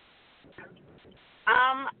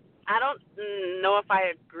 I don't know if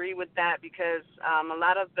I agree with that because a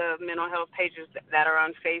lot of the mental health pages that are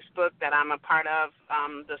on Facebook that I'm a part of,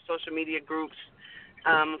 the social media groups,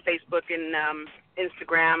 Facebook and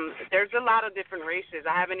Instagram, there's a lot of different races.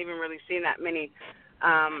 I haven't even really seen that many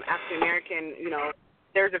African American.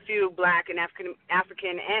 There's a few Black and African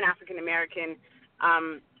and African American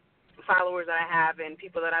followers that I have and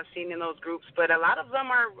people that I've seen in those groups, but a lot of them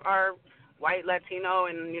are white, Latino,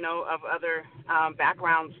 and of other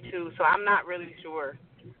backgrounds too. So I'm not really sure.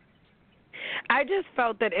 I just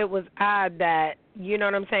felt that it was odd that, you know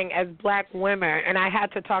what I'm saying, as Black women, and I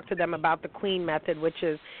had to talk to them about the Queen method, which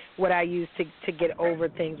is what I use to get over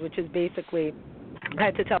things, which is basically, I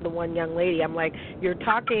had to tell the one young lady, I'm like, you're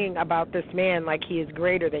talking about this man like he is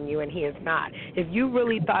greater than you, and he is not. If you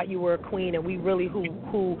really thought you were a queen and we really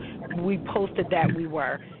who we posted that we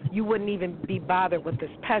were, you wouldn't even be bothered with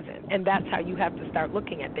this peasant. And that's how you have to start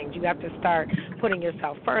looking at things. You have to start putting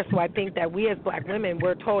yourself first. So I think that we as Black women,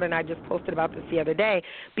 we're told, and I just posted about this the other day,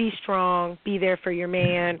 be strong, be there for your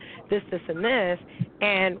man, this, and this,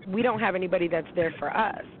 and we don't have anybody that's there for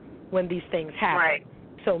us when these things happen. Right.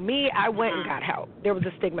 So me, I went and got help. There was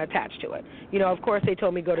a stigma attached to it. Of course they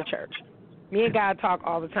told me go to church. Me and God talk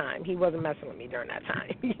all the time. He wasn't messing with me during that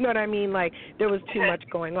time. You know what I mean? Like, there was too much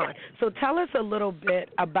going on. So tell us a little bit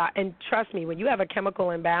about, and trust me, when you have a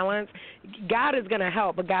chemical imbalance, God is going to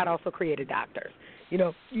help, but God also created doctors.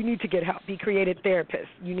 You need to get help. He created therapists.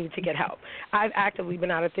 You need to get help. I've actively been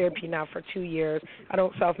out of therapy now for 2 years. I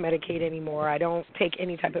don't self-medicate anymore. I don't take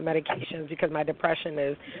any type of medications because my depression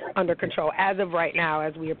is under control as of right now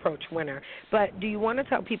as we approach winter. But do you want to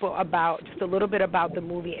tell people about just a little bit about the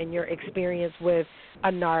movie and your experience with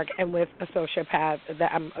a narc and with a sociopath,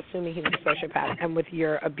 that I'm assuming he was a sociopath, and with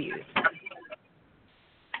your abuse?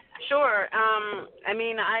 Sure.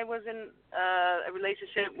 I was in a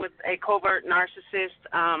relationship with a covert narcissist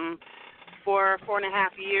for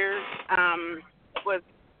 4.5 years. Was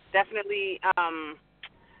definitely,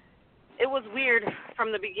 it was weird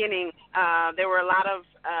from the beginning. There were a lot of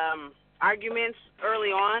arguments early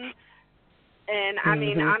on. And,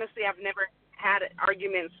 honestly, I've never had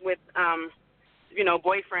arguments with,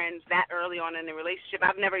 boyfriends that early on in the relationship.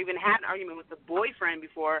 I've never even had an argument with a boyfriend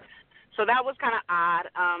before. So that was kind of odd.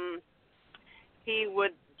 He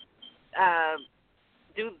would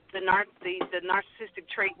do the narcissistic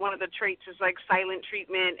trait. One of the traits is like silent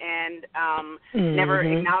treatment and never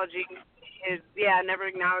acknowledging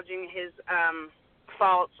his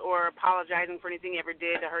faults or apologizing for anything he ever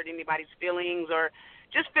did to hurt anybody's feelings, or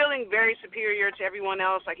just feeling very superior to everyone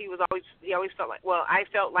else. Like he always felt like, well, I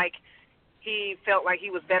felt like he felt like he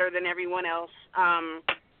was better than everyone else.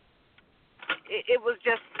 It was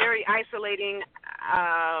just very isolating.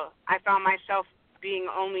 I found myself being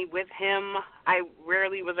only with him. I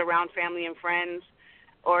rarely was around family and friends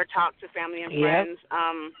or talked to family and friends.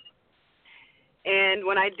 And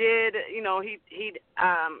when I did, he'd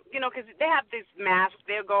because they have this mask,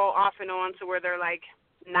 they'll go off and on to where they're like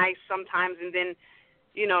nice sometimes, and then,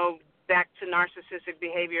 back to narcissistic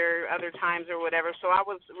behavior other times or whatever. So I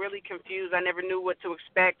was really confused. I never knew what to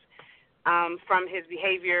expect from his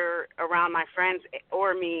behavior around my friends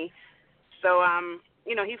or me. So,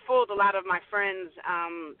 he fooled a lot of my friends,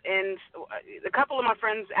 and a couple of my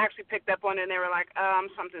friends actually picked up on it, and they were like,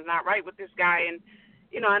 something's not right with this guy. And,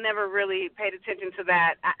 I never really paid attention to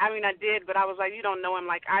that. I mean, I did, but I was like, you don't know him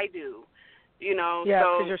like I do, Yeah,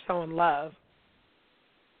 because you're so in love.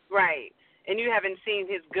 Right. And you haven't seen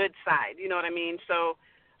his good side, you know what I mean? So,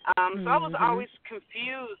 so I was always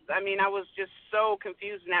confused. I mean, I was just so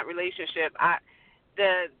confused in that relationship.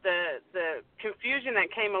 The confusion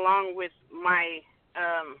that came along with my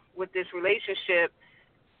with this relationship,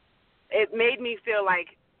 it made me feel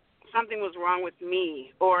like something was wrong with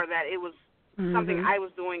me, or that it was something I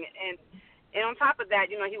was doing. And on top of that,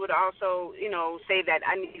 he would also, say that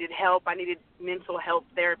I needed help. I needed mental health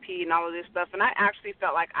therapy and all of this stuff. And I actually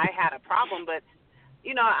felt like I had a problem, but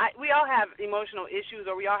we all have emotional issues,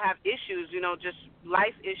 or we all have issues, just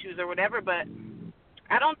life issues or whatever, but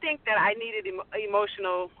I don't think that I needed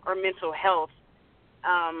emotional or mental health,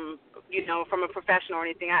 from a professional or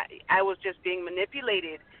anything. I was just being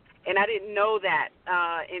manipulated, and I didn't know that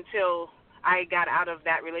until I got out of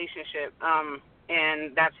that relationship,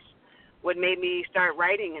 and that's what made me start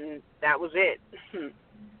writing, and that was it.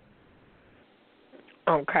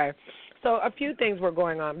 Okay. So a few things were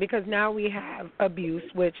going on, because now we have abuse,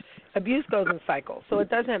 which abuse goes in cycles. So it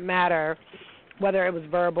doesn't matter whether it was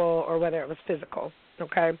verbal or whether it was physical,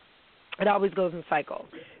 okay? It always goes in cycles.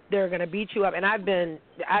 They're going to beat you up, and I've been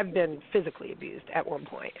physically abused at one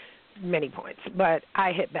point, many points, but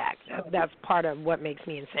I hit back. That's part of what makes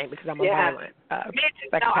me insane, because I'm a violent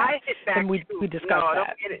psychopath. I hit back, and we discussed that.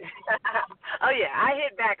 Don't get it. Oh, yeah, I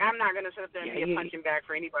hit back. I'm not going to sit there and be a punching bag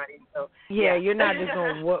for anybody. So, yeah, you're not just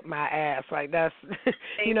going to whoop my ass. Like, that's,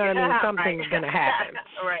 you know what I mean? Something's going to happen.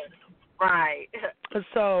 Right.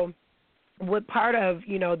 So what part of,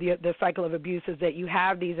 the cycle of abuse is that you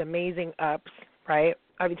have these amazing ups, right?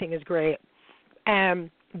 Everything is great.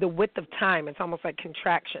 And the width of time, it's almost like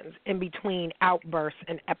contractions in between outbursts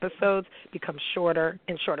and episodes, becomes shorter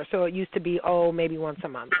and shorter. So it used to be, maybe once a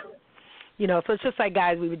month. So it's just like,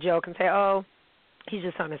 guys, we would joke and say, he's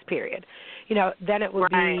just on his period. Then it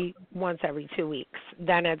would be once every 2 weeks.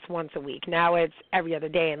 Then it's once a week. Now it's every other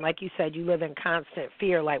day. And like you said, you live in constant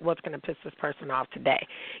fear, like, what's going to piss this person off today?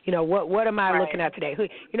 What am I looking at today?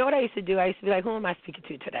 What I used to do? I used to be like, who am I speaking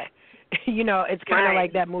to today? It's kind of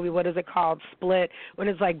like that movie, what is it called, Split, when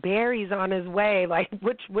it's like, Barry's on his way, like,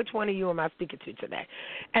 which one of you am I speaking to today?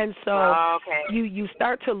 And so you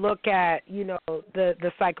start to look at,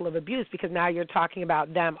 the cycle of abuse, because now you're talking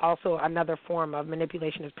about them. Also, another form of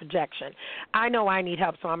manipulation is projection. I know I need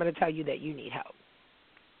help, so I'm going to tell you that you need help.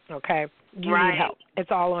 Okay? You need help.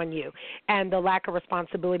 It's all on you. And the lack of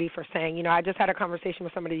responsibility for saying, I just had a conversation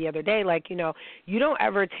with somebody the other day, like, you don't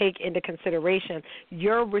ever take into consideration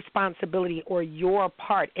your responsibility or your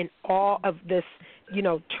part in all of this,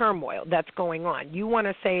 turmoil that's going on. You want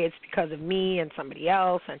to say it's because of me and somebody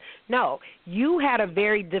else. And no, you had a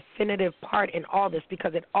very definitive part in all this,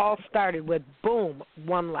 because it all started with, boom,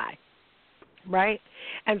 one lie. Right?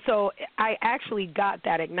 And so I actually got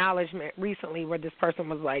that acknowledgement recently, where this person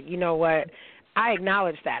was like, you know what, I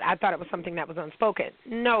acknowledge that. I thought it was something that was unspoken.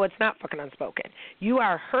 No, it's not fucking unspoken. You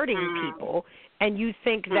are hurting people, and you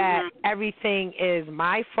think that everything is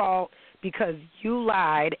my fault because you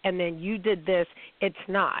lied and then you did this. It's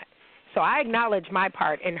not. So I acknowledge my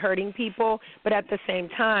part in hurting people, but at the same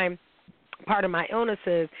time, part of my illness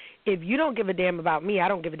is, if you don't give a damn about me, I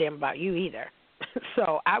don't give a damn about you either.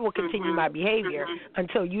 So I will continue my behavior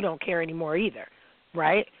until you don't care anymore either,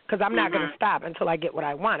 right? Because I'm not going to stop until I get what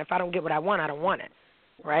I want. If I don't get what I want, I don't want it,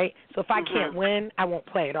 right? So if I can't win, I won't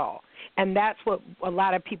play at all. And that's what a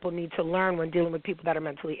lot of people need to learn when dealing with people that are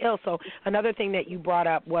mentally ill. So another thing that you brought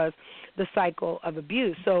up was the cycle of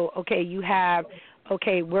abuse. So,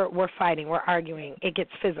 we're fighting, we're arguing, it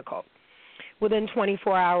gets physical. Within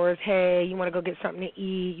 24 hours, hey, you want to go get something to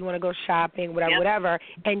eat, you want to go shopping, whatever,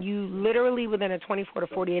 and you literally within a 24 to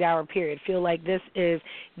 48-hour period feel like this is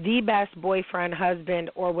the best boyfriend,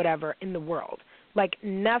 husband, or whatever in the world. Like,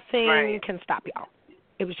 nothing can stop y'all.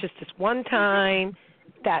 It was just this one time,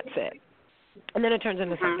 that's it. And then it turns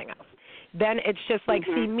into something else. Then it's just like,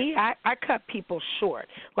 see, me, I cut people short.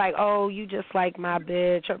 Like, you just like my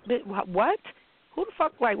bitch. Or, what? Who the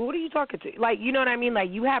fuck, like, what are you talking to? Like, you know what I mean? Like,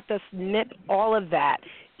 you have to snip all of that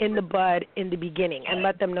in the bud in the beginning and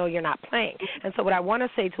let them know you're not playing. And so what I want to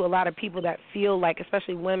say to a lot of people that feel like,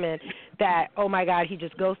 especially women, that, oh, my God, he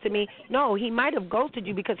just ghosted me. No, he might have ghosted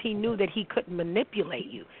you because he knew that he couldn't manipulate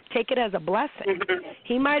you. Take it as a blessing.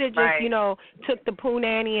 He might have just, took the poo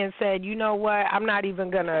nanny and said, you know what, I'm not even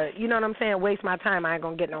going to, you know what I'm saying, waste my time. I ain't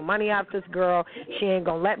going to get no money out this girl. She ain't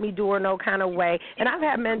going to let me do her no kind of way. And I've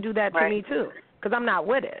had men do that to me, too, because I'm not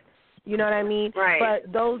with it. You know what I mean? Right.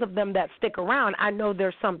 But those of them that stick around, I know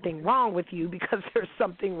there's something wrong with you because there's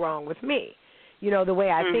something wrong with me. You know, the way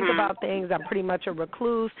I think about things, I'm pretty much a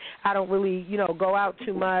recluse. I don't really, go out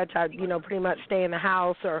too much. I, pretty much stay in the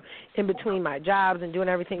house or in between my jobs and doing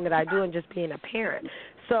everything that I do and just being a parent.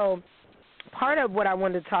 So part of what I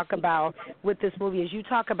wanted to talk about with this movie is you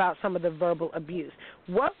talk about some of the verbal abuse.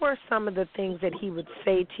 What were some of the things that he would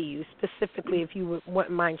say to you specifically, if you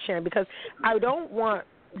wouldn't mind sharing? Because I don't want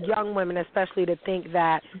young women especially to think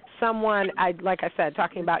that someone, like I said,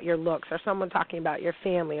 talking about your looks or someone talking about your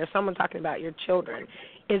family or someone talking about your children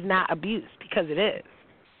is not abuse, because it is.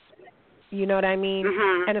 You know what I mean?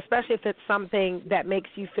 And especially if it's something that makes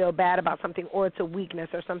you feel bad about something, or it's a weakness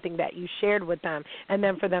or something that you shared with them, and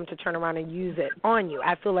then for them to turn around and use it on you.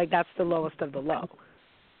 I feel like that's the lowest of the low.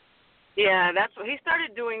 Yeah, that's what he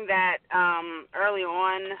started doing that early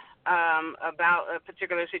on about a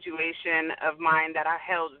particular situation of mine that I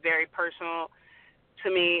held very personal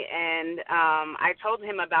to me, and I told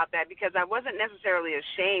him about that because I wasn't necessarily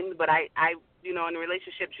ashamed, but I in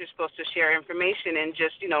relationships you're supposed to share information and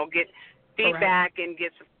just, get feedback and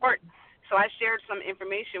get support. So I shared some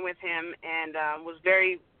information with him, and was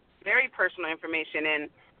very, very personal information, and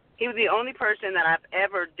he was the only person that I've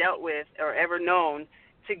ever dealt with or ever known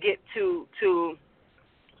to get to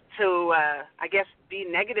I guess, be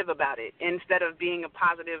negative about it instead of being a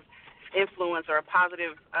positive influence or a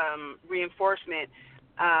positive reinforcement.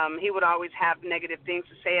 He would always have negative things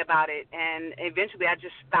to say about it, and eventually I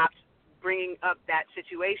just stopped bringing up that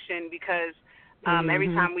situation because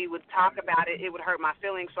every time we would talk about it, it would hurt my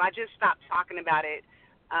feelings. So I just stopped talking about it,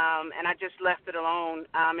 and I just left it alone.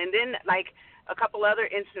 And then, like, a couple other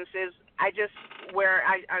instances, where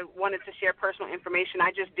I wanted to share personal information,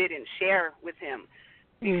 I just didn't share with him.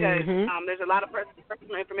 Because there's a lot of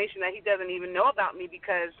personal information that he doesn't even know about me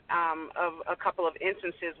because of a couple of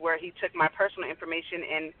instances where he took my personal information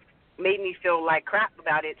and made me feel like crap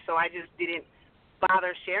about it. So I just didn't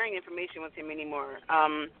bother sharing information with him anymore.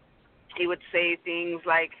 He would say things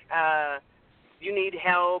like, you need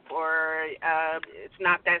help, or it's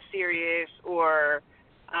not that serious, or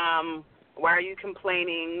why are you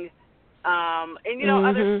complaining? And,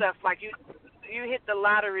 other stuff like you hit the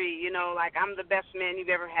lottery, like I'm the best man you've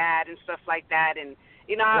ever had and stuff like that. And,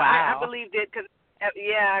 I believed it because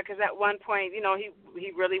at one point,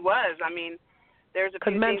 he really was. I mean, there's a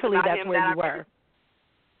few things about him where you were.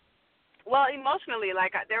 Well, emotionally,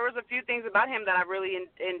 like there was a few things about him that I really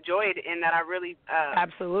enjoyed and that I really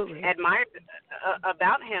absolutely admired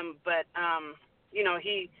about him. But,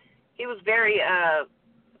 he was very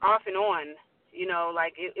off and on,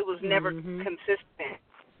 like it was never consistent.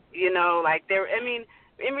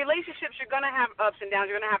 In relationships, you're going to have ups and downs.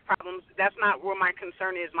 You're going to have problems. That's not where my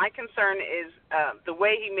concern is. My concern is the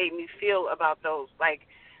way he made me feel about those. Like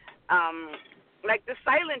the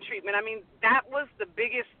silent treatment. I mean, that was the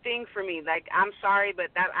biggest thing for me. Like, I'm sorry,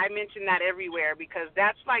 but that I mention that everywhere because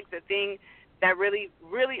that's like the thing that really,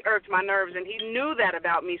 really irked my nerves. And he knew that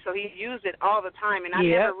about me, so he used it all the time. And I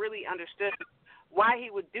never really understood why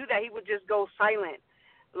he would do that. He would just go silent.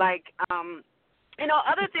 Like,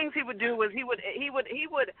 other things he would do was he would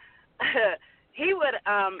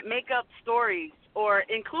make up stories or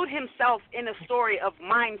include himself in a story of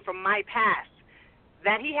mine from my past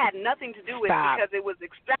that he had nothing to do with because it was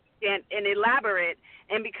extravagant and elaborate,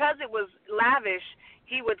 and because it was lavish,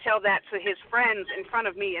 he would tell that to his friends in front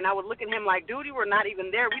of me, and I would look at him like, dude, you were not even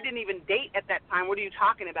there. We didn't even date at that time. What are you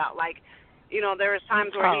talking about? Like, there was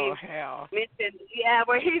times where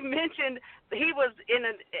he mentioned he was in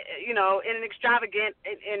an extravagant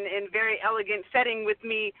and very elegant setting with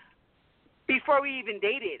me before we even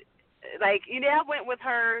dated. Like, I went with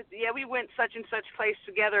her. Yeah, we went such and such place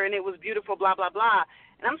together, and it was beautiful, blah, blah, blah.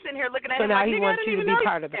 And I'm sitting here looking at him like, he wants you to be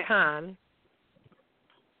part of the con.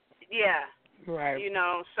 Yeah. Right.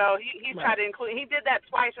 So he tried to include. He did that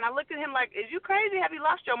twice, and I looked at him like, is you crazy? Have you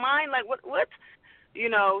lost your mind? Like, what?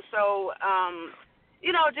 So,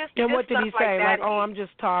 just and what did he say? Like, oh, I'm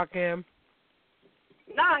just talking.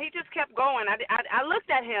 No, he just kept going. I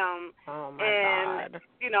looked at him, oh my and, God.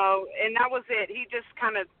 And that was it. He just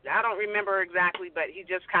kind of, I don't remember exactly, but he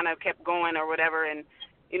just kind of kept going or whatever and,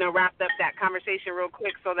 wrapped up that conversation real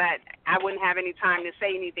quick so that I wouldn't have any time to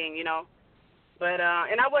say anything, But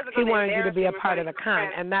and I wasn't he going to wanted you to be a part of the con,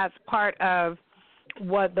 and that's part of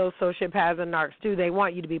what those sociopaths and narcs do. They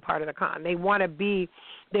want you to be part of the con.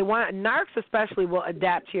 Narcs especially will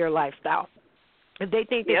adapt to your lifestyle. If they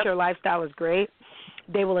think that your lifestyle is great,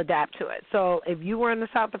 they will adapt to it. So if you were in the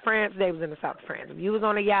south of France, they was in the south of France. If you was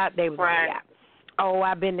on a yacht, they was on a yacht. Oh,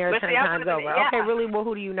 I've been there 10 times over. Okay, really? Well,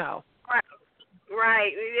 who do you know?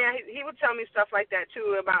 Right. Yeah, he would tell me stuff like that,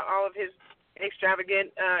 too, about all of his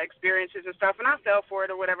extravagant experiences and stuff, and I fell for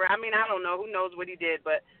it or whatever. I mean, I don't know. Who knows what he did,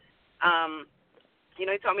 but, you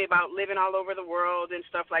know, he told me about living all over the world and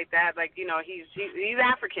stuff like that. Like, you know, he's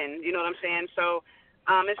African, you know what I'm saying? So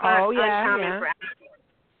it's not uncommon for Africans.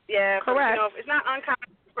 Yeah, correct. You know, it's not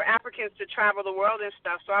uncommon for Africans to travel the world and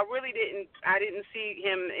stuff. So I really didn't see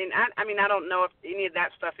him, and I mean, I don't know if any of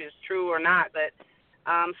that stuff is true or not, but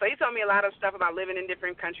so he told me a lot of stuff about living in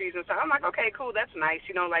different countries and stuff. I'm like, okay, cool, that's nice.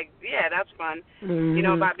 You know, like, yeah, that's fun. Mm-hmm. You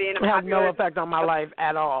know, about being a popular. It has no effect on my life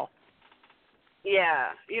at all.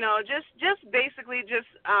 Yeah, you know, just basically just,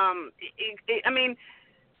 I mean,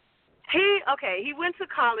 he went to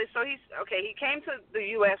college, so he came to the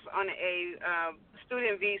U.S. on a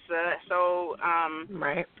student visa, so,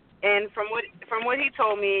 right. And from what he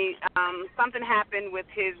told me, something happened with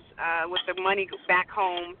with the money back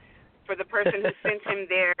home for the person who sent him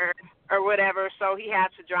there or whatever, so he had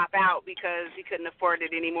to drop out because he couldn't afford it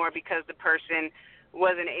anymore because the person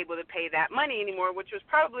wasn't able to pay that money anymore, which was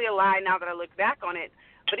probably a lie now that I look back on it.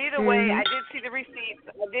 But either way, I did see the receipts.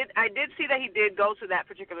 I did see that he did go to that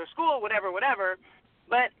particular school, whatever.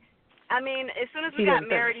 But I mean, as soon as we got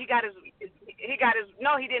married, he didn't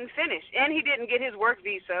finish, and he didn't get his work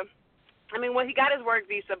visa. I mean, well, he got his work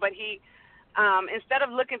visa, but he instead of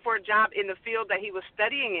looking for a job in the field that he was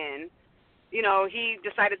studying in, you know, he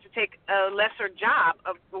decided to take a lesser job,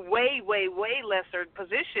 a way, way, way lesser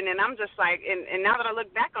position. And I'm just like, and now that I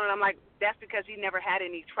look back on it, I'm like, that's because he never had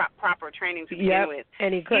any proper training to begin with.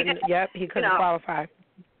 And he couldn't. He couldn't qualify.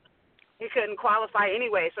 He couldn't qualify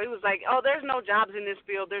anyway. So he was like, oh, there's no jobs in this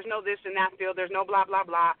field. There's no this in that field. There's no blah, blah,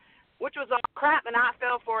 blah, which was all crap. And I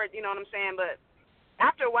fell for it, you know what I'm saying? But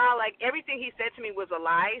after a while, like, everything he said to me was a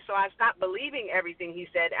lie. So I stopped believing everything he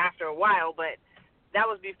said after a while. But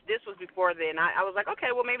this was before then. I was like,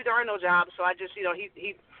 okay, well, maybe there are no jobs. So I just, you know,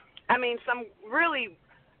 some really,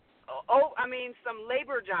 some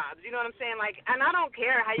labor jobs, you know what I'm saying? Like, and I don't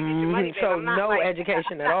care how you get your money back. So I'm not no like,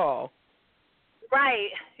 education at all.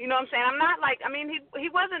 Right. You know what I'm saying? I'm not like, I mean, he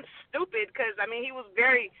wasn't stupid because, I mean, he was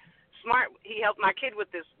very smart. He helped my kid with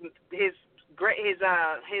his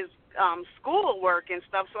school work and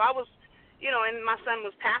stuff. So I was, you know, and my son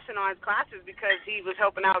was passing on his classes because he was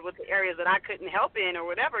helping out with the areas that I couldn't help in or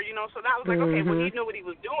whatever, you know. So that was like, okay, well, he knew what he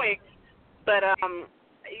was doing. But,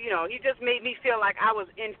 you know, he just made me feel like I was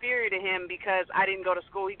inferior to him because I didn't go to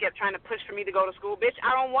school. He kept trying to push for me to go to school. Bitch,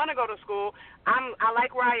 I don't want to go to school. I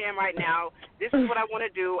like where I am right now. This is what I want to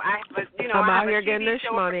do. I'm out here getting this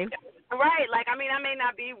money. Right. Like, I mean, I may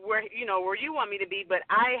not be where you want me to be, but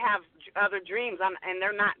I have other dreams, and they're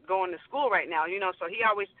not going to school right now, you know. So he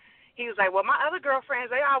was like, well, my other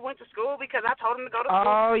girlfriends, they all went to school because I told them to go to school.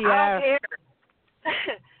 Oh, yeah. I don't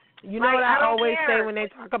care. You know what I always say when they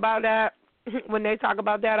talk about that? When they talk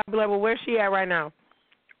about that, I'll be like, well, where's she at right now?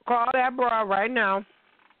 Call that broad right now,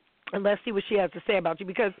 and let's see what she has to say about you.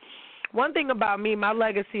 Because one thing about me, my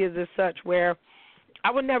legacy is as such where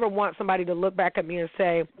I would never want somebody to look back at me and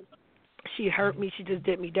say, she hurt me, she just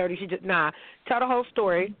did me dirty. Tell the whole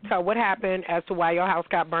story. Tell what happened as to why your house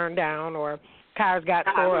got burned down or cars got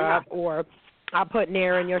tore up or I put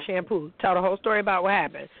Nair in your shampoo. Tell the whole story about what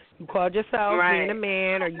happened. You called yourself being a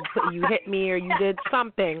man or you hit me or you did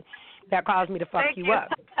something that caused me to fuck you up.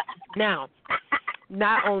 Now,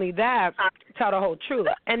 not only that, tell the whole truth.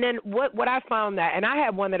 And then what I found that, and I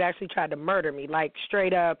had one that actually tried to murder me, like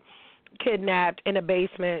straight up kidnapped in a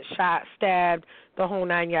basement, shot, stabbed, the whole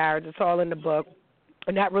 9 yards. It's all in the book.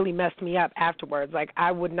 And that really messed me up afterwards. Like,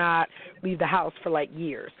 I would not leave the house for, like,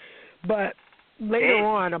 years. But later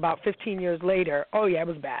on, about 15 years later, oh, yeah, it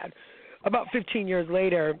was bad. About 15 years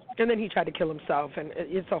later, and then he tried to kill himself, and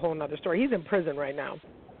it's a whole other story. He's in prison right now.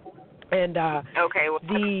 And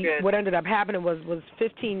what ended up happening was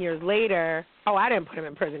 15 years later. Oh, I didn't put him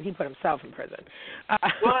in prison. He put himself in prison.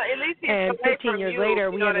 Well, at least he's and 15 years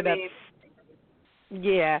later, we ended up.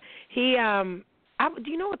 Yeah, he.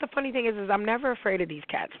 Do you know what the funny thing is I'm never afraid of these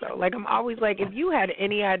cats though. Like I'm always like, if you had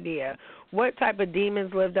any idea what type of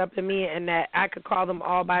demons lived up in me and that I could call them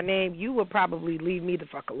all by name, you would probably leave me the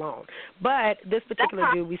fuck alone. But this particular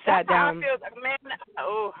dude, we sat down. Man,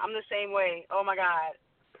 I'm the same way. Oh my God.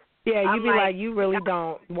 Yeah, you be like, you really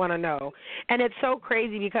don't want to know. And it's so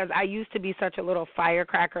crazy because I used to be such a little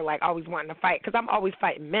firecracker, like always wanting to fight, because I'm always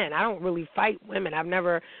fighting men. I don't really fight women. I've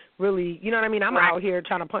never really, you know what I mean? I'm out here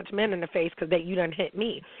trying to punch men in the face because you done hit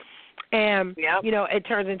me. And, you know, it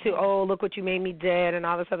turns into, oh, look what you made me dead and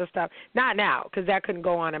all this other stuff. Not now, because that couldn't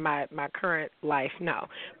go on in my current life, no.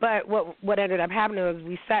 But what ended up happening was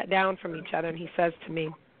we sat down from each other, and he says to me,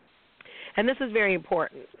 and this is very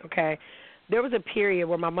important, okay, there was a period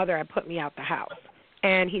where my mother had put me out the house.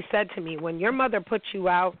 And he said to me, when your mother put you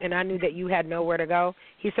out and I knew that you had nowhere to go,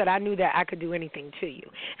 he said, I knew that I could do anything to you.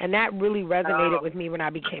 And that really resonated with me when I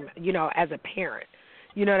became, you know, as a parent.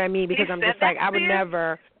 You know what I mean? Because I'm just like, I would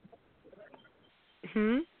never.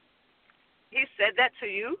 He said that to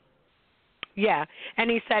you? Yeah. And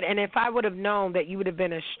he said, and if I would have known that you would have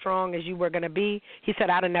been as strong as you were going to be, he said,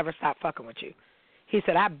 I'd have never stopped fucking with you. He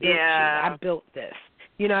said, I built you. I built this.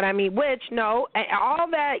 You know what I mean? Which, no, all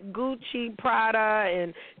that Gucci, Prada,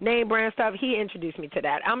 and name brand stuff, he introduced me to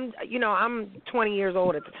that. I'm 20 years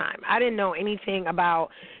old at the time. I didn't know anything about,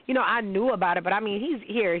 you know, I knew about it, but I mean, he's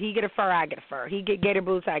here. He get a fur, I get a fur. He get gator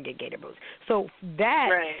boots, I get gator boots. So that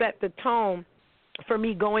set the tone for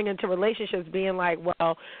me going into relationships, being like,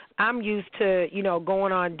 well, I'm used to, you know,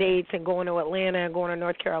 going on dates and going to Atlanta and going to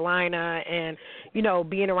North Carolina and, you know,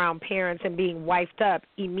 being around parents and being wifed up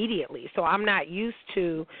immediately. So I'm not used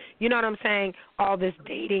to, you know what I'm saying, all this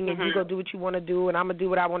dating and you go do what you want to do and I'm going to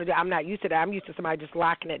do what I want to do. I'm not used to that. I'm used to somebody just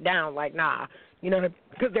locking it down like, nah, you know,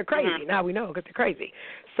 because they're crazy. Now we know because they're crazy.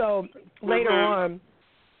 So later on,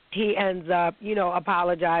 he ends up, you know,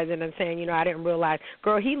 apologizing and saying, you know, I didn't realize.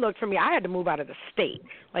 Girl, he looked for me. I had to move out of the state.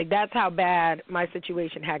 Like, that's how bad my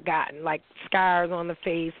situation had gotten. Like, scars on the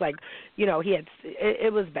face. Like, you know,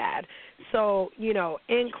 it was bad. So, you know,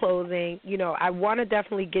 in closing, you know, I want to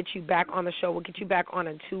definitely get you back on the show. We'll get you back on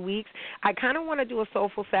in 2 weeks. I kind of want to do a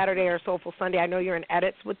Soulful Saturday or Soulful Sunday. I know you're in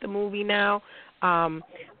edits with the movie now.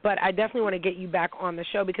 But I definitely want to get you back on the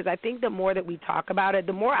show because I think the more that we talk about it,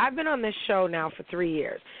 the more I've been on this show now for 3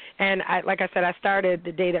 years. And like I said, I started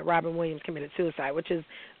the day that Robin Williams committed suicide, which is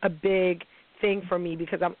a big thing for me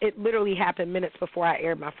because it literally happened minutes before I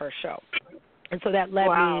aired my first show. And so that led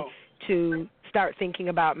me to start thinking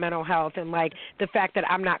about mental health and, like, the fact that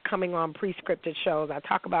I'm not coming on pre-scripted shows. I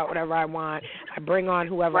talk about whatever I want. I bring on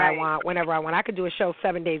whoever I want, whenever I want. I could do a show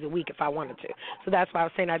 7 days a week if I wanted to. So that's why I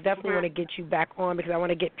was saying I definitely want to get you back on because I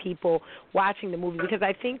want to get people watching the movie because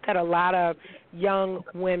I think that a lot of young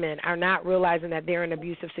women are not realizing that they're in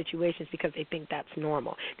abusive situations because they think that's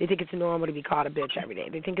normal. They think it's normal to be called a bitch every day.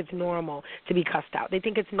 They think it's normal to be cussed out. They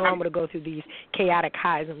think it's normal to go through these chaotic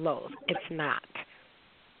highs and lows. It's not.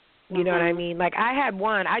 You know what I mean? Like,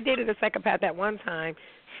 I dated a psychopath at one time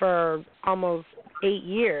for almost 8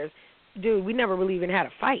 years. Dude, we never really even had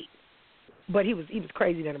a fight. But he was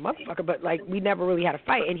crazy than a motherfucker, but, like, we never really had a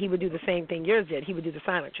fight. And he would do the same thing yours did. He would do the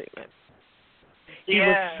silent treatment. He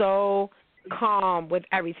was so calm with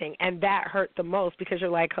everything, and that hurt the most because you're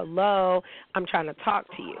like, hello, I'm trying to talk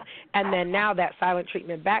to you. And then now that silent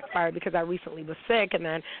treatment backfired because I recently was sick, and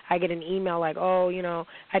then I get an email like, oh, you know,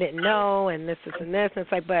 I didn't know, and this, and this. And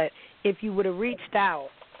it's like, but if you would have reached out,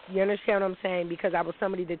 you understand what I'm saying, because I was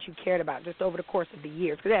somebody that you cared about just over the course of the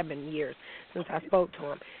years, because it had been years since I spoke to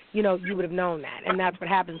him, you know, you would have known that. And that's what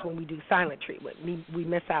happens when we do silent treatment. We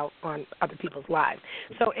miss out on other people's lives.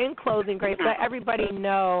 So in closing, Grace, let everybody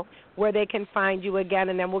know where they can find you again,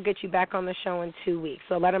 and then we'll get you back on the show in 2 weeks.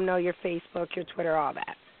 So let them know your Facebook, your Twitter, all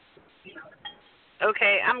that.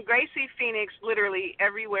 Okay, I'm Gracie Phoenix literally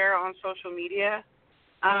everywhere on social media.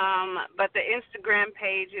 But the Instagram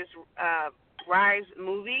page is Rise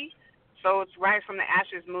Movie. So it's Rise from the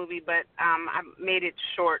Ashes Movie, but I made it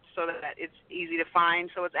short so that it's easy to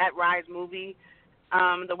find. So it's at Rise Movie.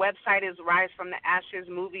 The website is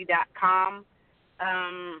risefromtheashesmovie.com.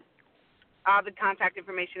 All the contact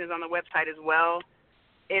information is on the website as well.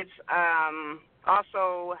 It's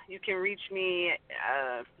also, you can reach me,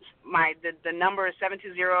 the number is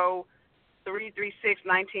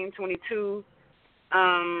 720-336-1922.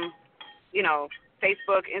 You know,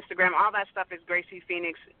 Facebook, Instagram, all that stuff is Gracie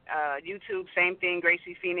Phoenix. YouTube, same thing,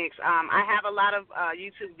 Gracie Phoenix. I have a lot of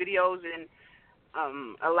YouTube videos and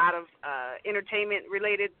a lot of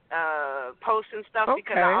entertainment-related posts and stuff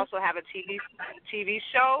because I also have a TV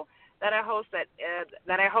show that I host that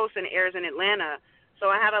I host and airs in Atlanta. So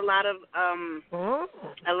I have a lot of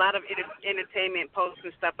entertainment posts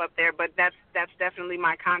and stuff up there. But that's definitely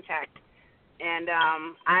my contact. And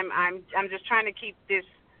I'm just trying to keep this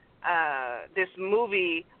this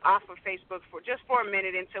movie off of Facebook for a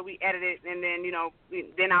minute until we edit it, and then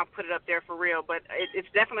then I'll put it up there for real. But it's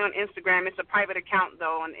definitely on Instagram. It's a private account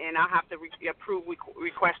though, and I'll have to approve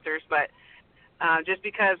requesters. But just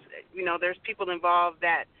because there's people involved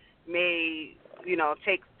that may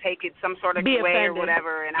take it some sort of way or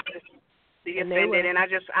whatever, and I just be offended, and and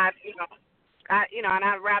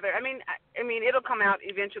I'd rather. I mean, it'll come out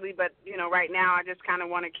eventually, but right now I just kind of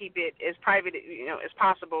want to keep it as private, as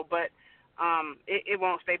possible. But it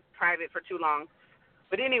won't stay private for too long.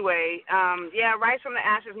 But anyway,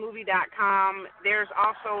 RisefromtheAshesMovie.com. There's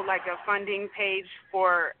also like a funding page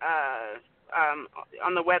for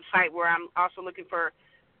on the website where I'm also looking for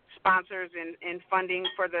sponsors and funding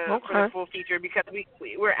for the full feature, because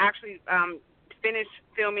we're actually finished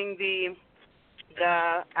filming the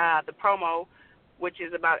promo, which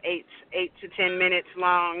is about 8 to 10 minutes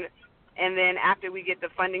long, and then after we get the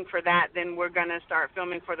funding for that, then we're going to start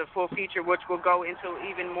filming for the full feature, which will go into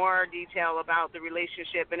even more detail about the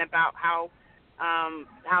relationship and about how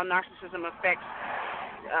narcissism affects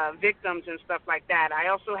victims and stuff like that. I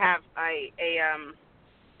also have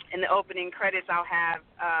in the opening credits, I'll have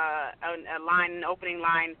an opening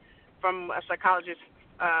line from a psychologist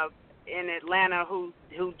in Atlanta who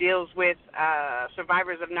deals with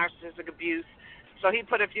survivors of narcissistic abuse. So he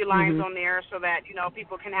put a few lines on there so that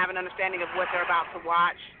people can have an understanding of what they're about to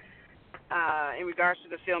watch in regards to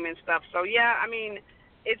the film and stuff. So yeah, I mean,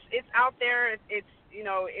 it's out there.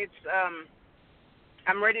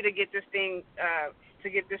 I'm ready to get this thing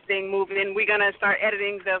moving. We're gonna start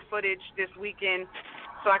editing the footage this weekend,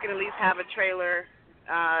 so I can at least have a trailer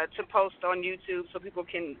to post on YouTube so people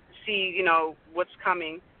can see what's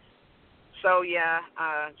coming. So, yeah,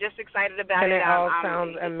 just excited about it. And it all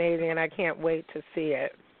sounds amazing, and I can't wait to see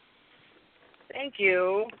it. Thank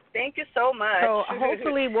you. Thank you so much. So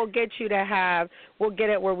hopefully we'll get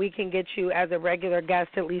it where we can get you as a regular guest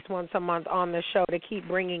at least once a month on the show to keep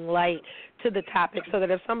bringing light to the topic, so that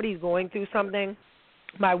if somebody's going through something,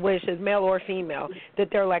 my wish is, male or female, that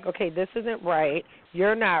they're like, okay, this isn't right,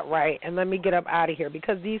 you're not right, and let me get up out of here,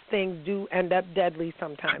 because these things do end up deadly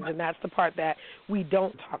sometimes, and that's the part that we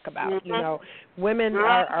don't talk about. Women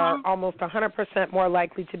are almost 100% more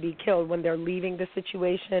likely to be killed when they're leaving the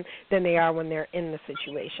situation than they are when they're in the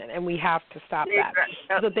situation, and we have to stop that.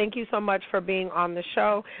 So thank you so much for being on the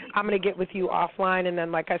show. I'm going to get with you offline, and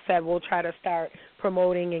then, like I said, we'll try to start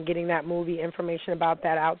promoting and getting that movie information about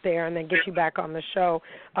that out there, and then get you back on the show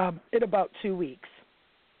in about 2 weeks.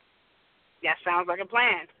 Yeah, sounds like a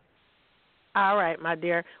plan. All right, my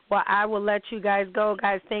dear. Well, I will let you guys go.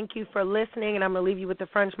 Guys, thank you for listening, and I'm going to leave you with the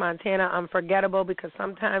French Montana Unforgettable, because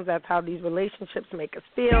sometimes that's how these relationships make us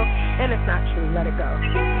feel, and it's not true. Let it go.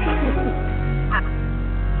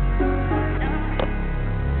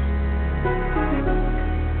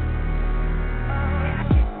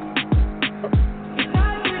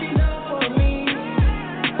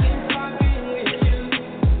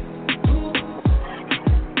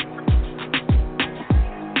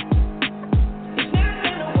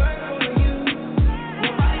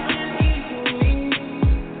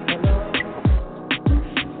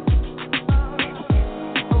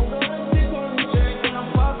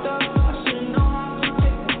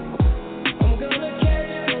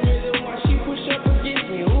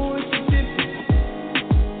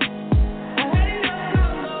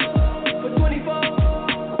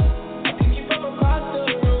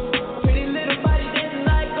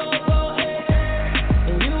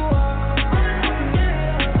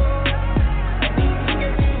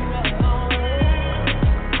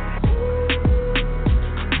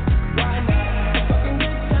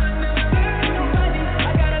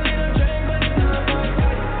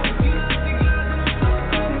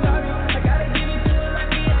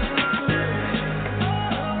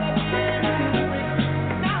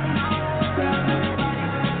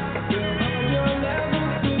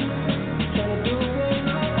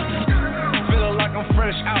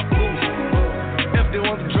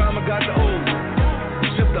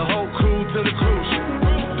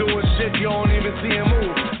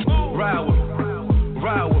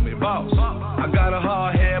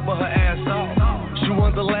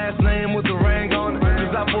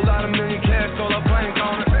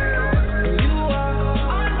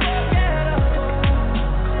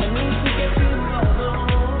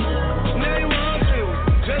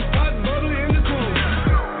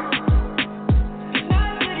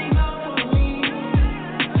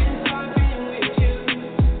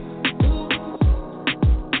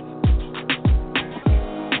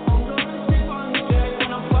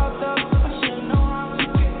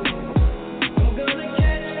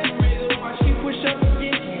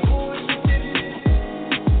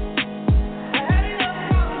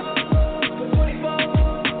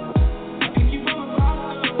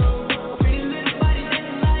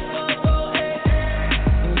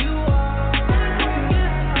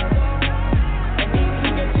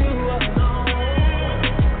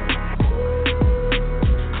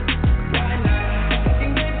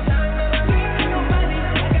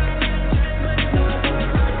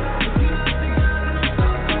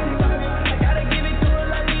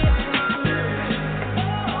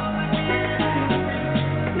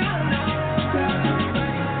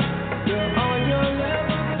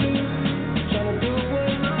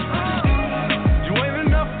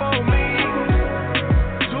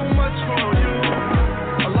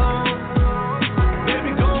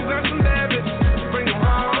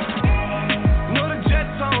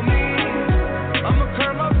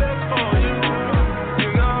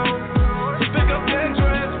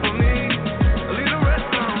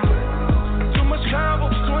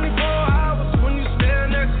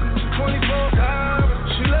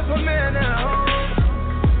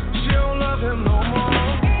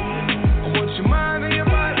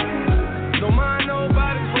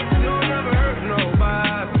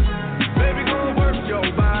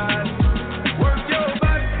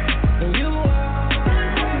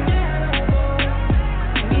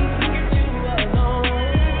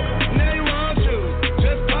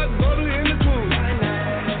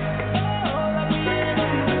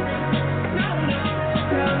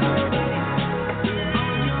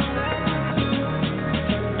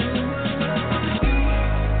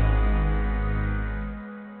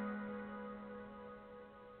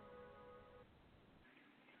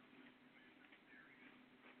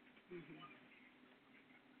 Mhm.